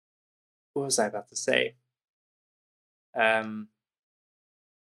was I about to say?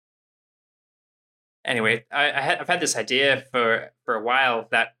 Anyway, I've had this idea for a while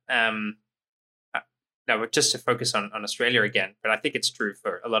that just to focus on Australia again, but I think it's true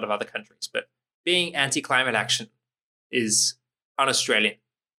for a lot of other countries. But being anti-climate action is un-Australian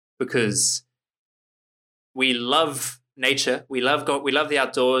because we love nature, we love the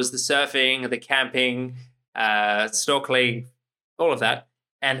outdoors, the surfing, the camping, snorkeling, all of that,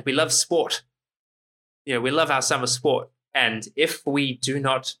 and we love sport. We love our summer sport, and if we do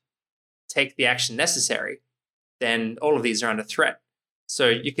not take the action necessary, then all of these are under threat. So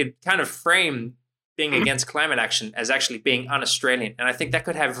you could kind of frame being against climate action as actually being un-Australian, and I think that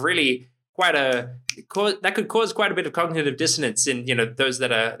could have really cause quite a bit of cognitive dissonance in those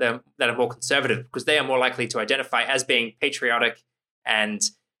that are more conservative, because they are more likely to identify as being patriotic and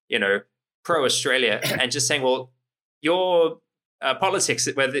pro-Australia, and just saying, well, your politics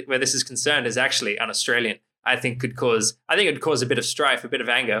where this is concerned is actually un-Australian. I think it could cause a bit of strife, a bit of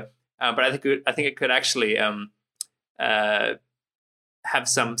anger, but I think it could actually have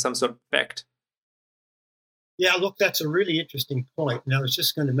some sort of effect. Yeah, look, that's a really interesting point. And I was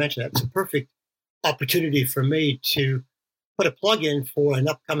just going to mention that. It's a perfect opportunity for me to put a plug in for an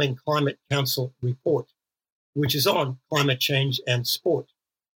upcoming Climate Council report, which is on climate change and sport.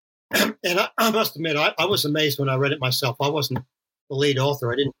 And I must admit, I was amazed when I read it myself. I wasn't the lead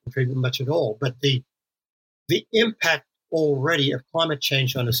author. I didn't contribute much at all. But the impact already of climate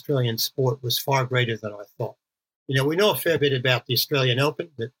change on Australian sport was far greater than I thought. We know a fair bit about the Australian Open,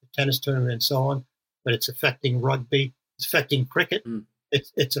 the tennis tournament and so on, but it's affecting rugby, it's affecting cricket,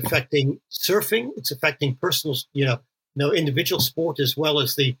 it's affecting surfing, it's affecting personal, individual sport as well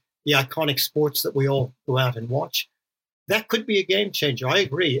as the iconic sports that we all go out and watch. That could be a game changer. I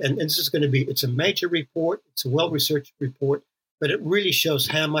agree. And this is going to be, it's a major report. It's a well-researched report, but it really shows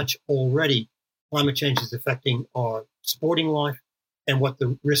how much already climate change is affecting our sporting life and what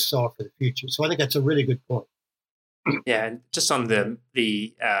the risks are for the future. So I think that's a really good point. Yeah. And just on the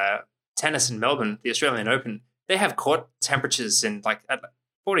tennis in Melbourne, the Australian Open, they have court temperatures in like at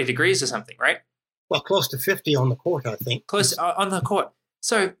 40 degrees or something, right? Well, close to 50 on the court, I think. Close on the court.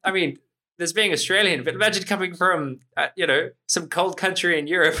 So, I mean, there's being Australian, but imagine coming from, some cold country in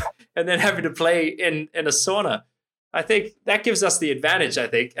Europe and then having to play in a sauna. I think that gives us the advantage,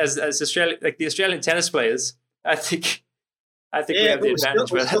 as Australia, like the Australian tennis players. I think we have the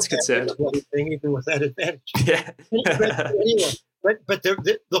advantage where that's concerned. Even with that advantage. Yeah. Anyway, but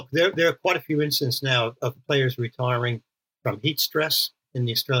there are quite a few instances now of players retiring from heat stress in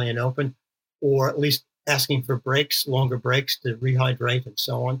the Australian Open, or at least asking for breaks, longer breaks to rehydrate and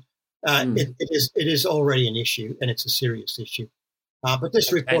so on. It is already an issue, and it's a serious issue. But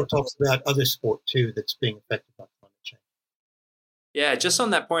this report talks about other sport too that's being affected by climate change. Yeah, just on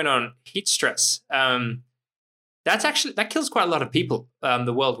that point on heat stress, that kills quite a lot of people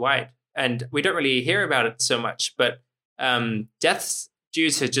the worldwide. and we don't really hear about it so much. But deaths due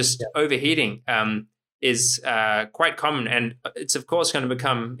to just overheating is quite common, and it's of course going to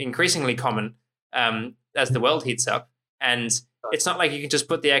become increasingly common as the world heats up. And it's not like you can just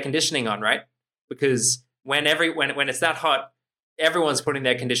put the air conditioning on, right? Because when it's that hot, everyone's putting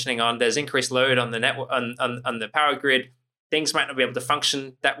their conditioning on. There's increased load on the network, on the power grid. Things might not be able to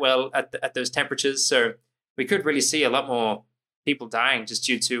function that well at those temperatures. So we could really see a lot more people dying just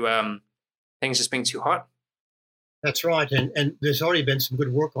due to things just being too hot. That's right. And there's already been some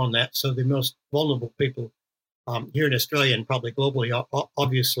good work on that. So the most vulnerable people here in Australia and probably globally are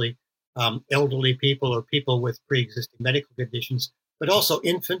obviously elderly people or people with pre-existing medical conditions, but also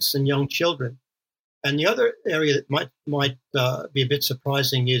infants and young children. And the other area that might be a bit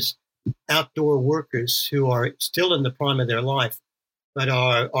surprising is outdoor workers who are still in the prime of their life, but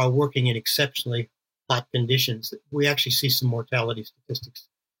are working in exceptionally hot conditions. We actually see some mortality statistics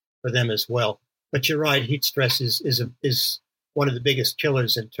for them as well. But you're right, heat stress is one of the biggest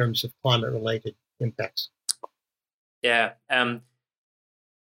killers in terms of climate-related impacts. Yeah,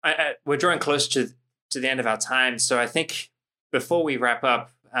 we're drawing close to the end of our time, so I think before we wrap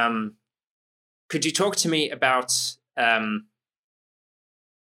up, could you talk to me about?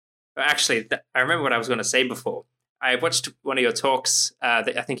 Actually, I remember what I was going to say before. I watched one of your talks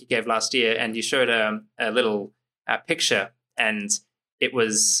that I think you gave last year, and you showed a little picture, and it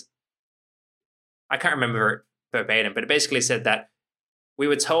was, I can't remember it verbatim, but it basically said that we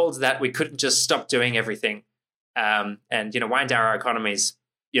were told that we couldn't just stop doing everything and, wind down our economies,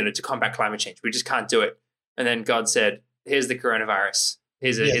 to combat climate change. We just can't do it. And then God said, here's the coronavirus.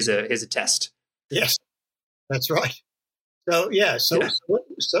 Here's a test. Yes, that's right. So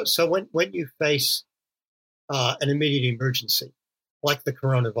when you face an immediate emergency like the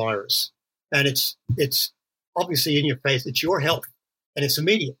coronavirus, and it's obviously in your face, it's your health, and it's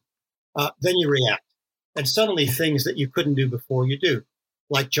immediate, then you react, and suddenly things that you couldn't do before you do,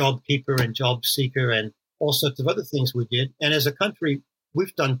 like JobKeeper and JobSeeker and all sorts of other things we did. And as a country,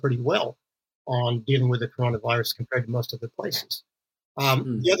 we've done pretty well on dealing with the coronavirus compared to most other places.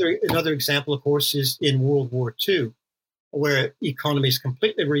 Another example, of course, is in World War II, where economies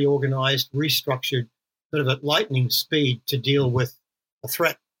completely reorganized, restructured, sort of at lightning speed to deal with a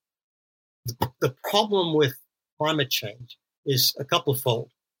threat. The problem with climate change is a couple-fold.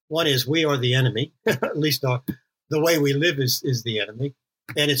 One is we are the enemy, at least the way we live is the enemy.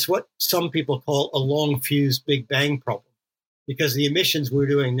 And it's what some people call a long-fused Big Bang problem, because the emissions we're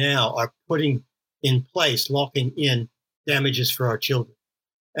doing now are putting in place, locking in damages for our children.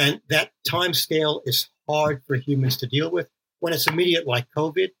 And that time scale is hard for humans to deal with. When it's immediate, like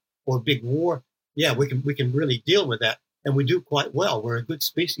COVID or big war, we can really deal with that, and we do quite well. We're a good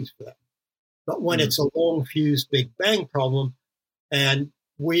species for that. But when it's a long-fused Big Bang problem, and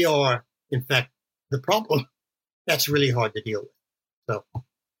we are, in fact, the problem, that's really hard to deal with. So,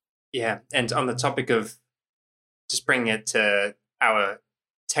 yeah, and on the topic of just bringing it to how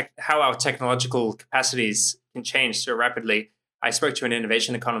our technological capacities can change so rapidly, I spoke to an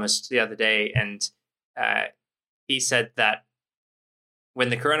innovation economist the other day, and he said that when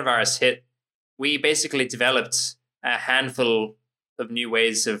the coronavirus hit, we basically developed a handful of new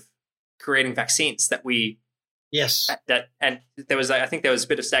ways of creating vaccines and there was, I think there was a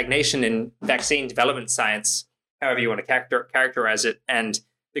bit of stagnation in vaccine development science, however you want to characterize it. And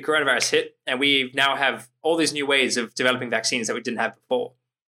the coronavirus hit, and we now have all these new ways of developing vaccines that we didn't have before.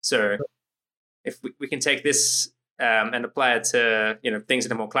 So if we can take this and apply it to things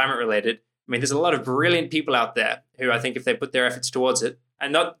that are more climate related, I mean, there's a lot of brilliant people out there who I think if they put their efforts towards it,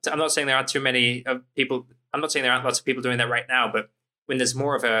 and I'm not saying there aren't too many people. I'm not saying there aren't lots of people doing that right now, but when there's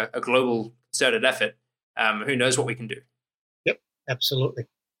more of a global concerted effort, who knows what we can do? Yep, absolutely.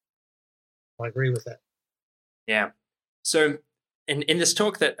 I agree with that. Yeah. So in this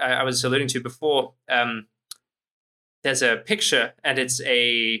talk that I was alluding to before, there's a picture, and it's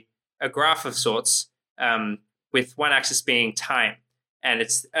a graph of sorts, with one axis being time, and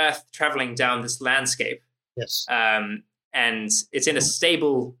it's Earth traveling down this landscape. Yes. And it's in a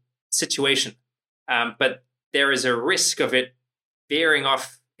stable situation, but there is a risk of it veering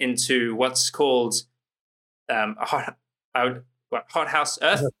off into what's called a hothouse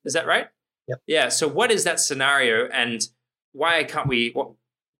Earth. Is that right? Yep. Yeah. So what is that scenario, and why can't we?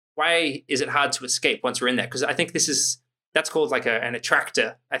 Why is it hard to escape once we're in there? Because I think that's called like an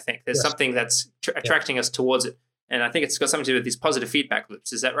attractor. I think there's something that's attracting us towards it. And I think it's got something to do with these positive feedback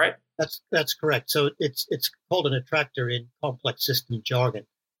loops. Is that right? That's correct. So it's called an attractor in complex system jargon.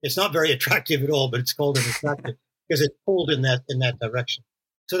 It's not very attractive at all, but it's called an attractor because it's pulled in that direction.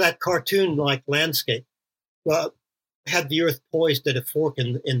 So that cartoon-like landscape, well, had the Earth poised at a fork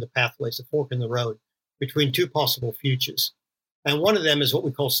in the pathways, a fork in the road between two possible futures. And one of them is what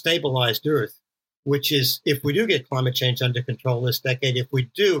we call stabilized Earth, which is if we do get climate change under control this decade, if we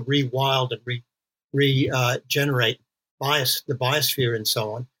do rewild and regenerate the biosphere and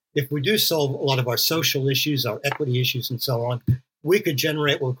so on, if we do solve a lot of our social issues, our equity issues and so on, we could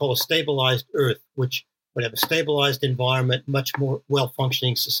generate what we call a stabilized Earth, which would have a stabilized environment, much more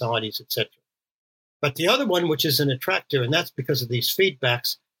well-functioning societies, etc. But the other one, which is an attractor, and that's because of these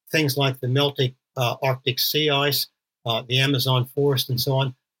feedbacks, things like the melting Arctic sea ice, the Amazon forest, and so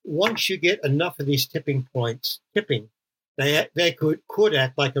on. Once you get enough of these tipping points they could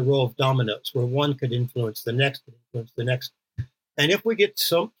act like a row of dominoes, where one could influence the next, And if we get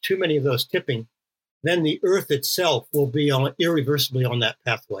too many of those tipping, then the Earth itself will be irreversibly on that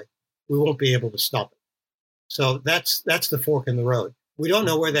pathway. We won't be able to stop it. So that's the fork in the road. We don't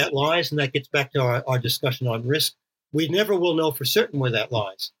know where that lies, and that gets back to our discussion on risk. We never will know for certain where that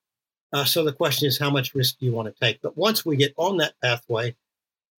lies. So the question is, how much risk do you want to take? But once we get on that pathway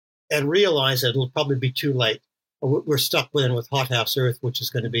and realize that it'll probably be too late, we're stuck with hothouse Earth, which is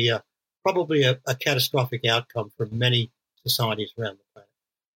going to be probably a catastrophic outcome for many societies around the planet.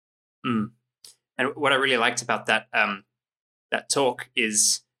 Mm. And what I really liked about that talk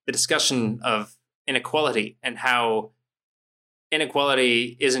is the discussion of inequality and how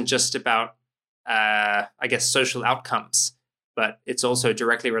inequality isn't just about, social outcomes, but it's also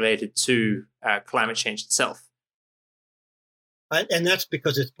directly related to climate change itself. And that's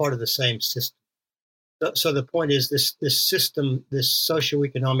because it's part of the same system. So the point is this system, this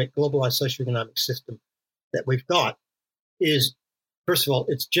globalized socioeconomic system that we've got is, first of all,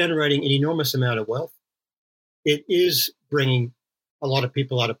 it's generating an enormous amount of wealth. It is bringing a lot of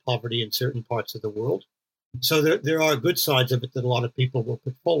people out of poverty in certain parts of the world. So there are good sides of it that a lot of people will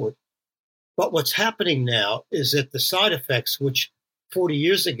put forward. But what's happening now is that the side effects, which 40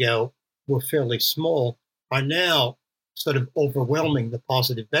 years ago were fairly small, are now sort of overwhelming the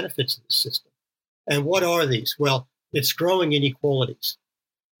positive benefits of the system. And what are these? Well, it's growing inequalities.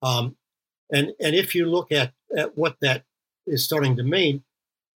 And if you look at what that is starting to mean,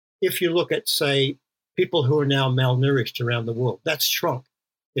 if you look at, say, people who are now malnourished around the world, that's shrunk.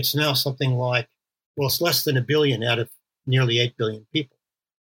 It's now something like, it's less than 1 billion out of nearly 8 billion people.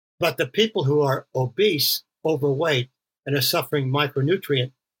 But the people who are obese, overweight, and are suffering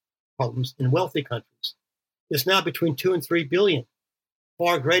micronutrient problems in wealthy countries is now between 2 and 3 billion,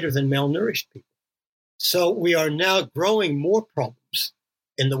 far greater than malnourished people. So we are now growing more problems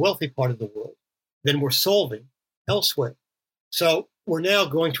in the wealthy part of the world than we're solving elsewhere. So we're now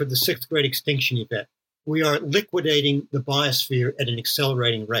going toward the 6th great extinction event. We are liquidating the biosphere at an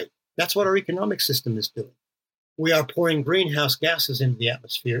accelerating rate. That's what our economic system is doing. We are pouring greenhouse gases into the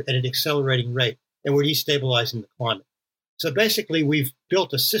atmosphere at an accelerating rate, and we're destabilizing the climate. So basically, we've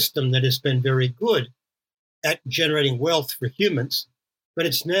built a system that has been very good at generating wealth for humans, but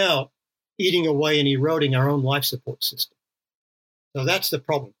it's now eating away and eroding our own life support system. So that's the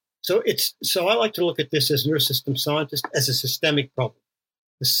problem. So I like to look at this as an Earth system scientist as a systemic problem.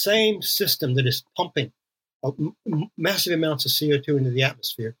 The same system that is pumping massive amounts of CO2 into the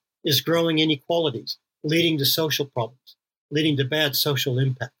atmosphere is growing inequalities, leading to social problems, leading to bad social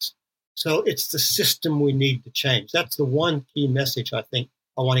impacts. So it's the system we need to change. That's the one key message I think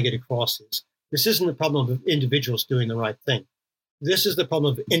I want to get across is this isn't the problem of individuals doing the right thing. This is the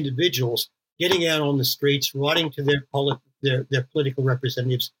problem of individuals getting out on the streets, writing to their political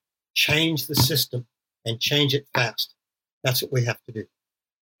representatives, change the system and change it fast. That's what we have to do.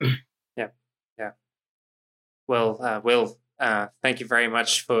 Yeah. Well, Will, thank you very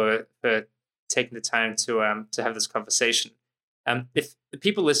much for taking the time to have this conversation. If the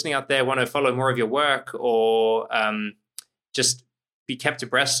people listening out there want to follow more of your work or just be kept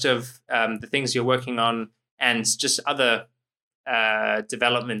abreast of the things you're working on and just other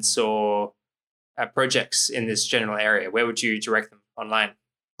developments or projects in this general area, where would you direct them online?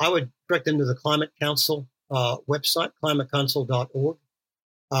 I would direct them to the Climate Council website, climatecouncil.org.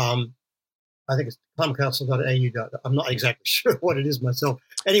 I think it's climatecouncil.au. I'm not exactly sure what it is myself.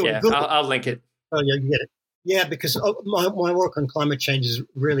 Anyway, I'll link it. Oh, yeah, you get it. Yeah, because my work on climate change is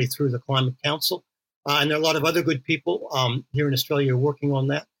really through the Climate Council. And there are a lot of other good people here in Australia working on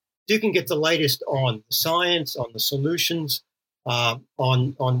that. So you can get the latest on the science, on the solutions, on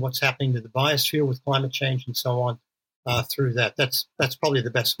what's happening to the biosphere with climate change and so on through that. That's probably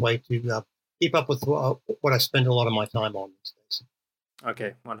the best way to keep up with what I spend a lot of my time on these days.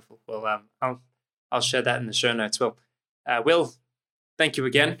 Okay, wonderful. Well, I'll share that in the show notes. Well, Will, thank you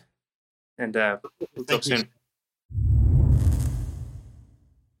again, and we'll talk soon.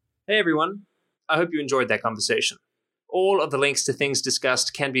 Hey everyone, I hope you enjoyed that conversation. All of the links to things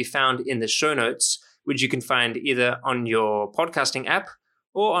discussed can be found in the show notes, which you can find either on your podcasting app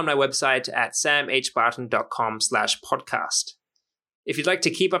or on my website at samhbarton.com/podcast. If you'd like to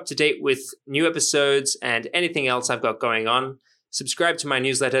keep up to date with new episodes and anything else I've got going on, subscribe to my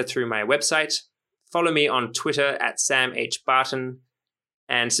newsletter through my website, follow me on Twitter at samhbarton,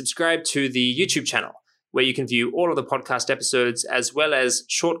 and subscribe to the YouTube channel, where you can view all of the podcast episodes as well as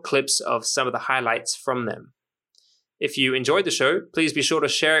short clips of some of the highlights from them. If you enjoyed the show, please be sure to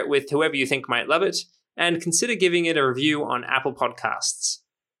share it with whoever you think might love it, and consider giving it a review on Apple Podcasts.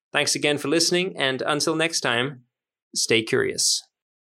 Thanks again for listening, and until next time, stay curious.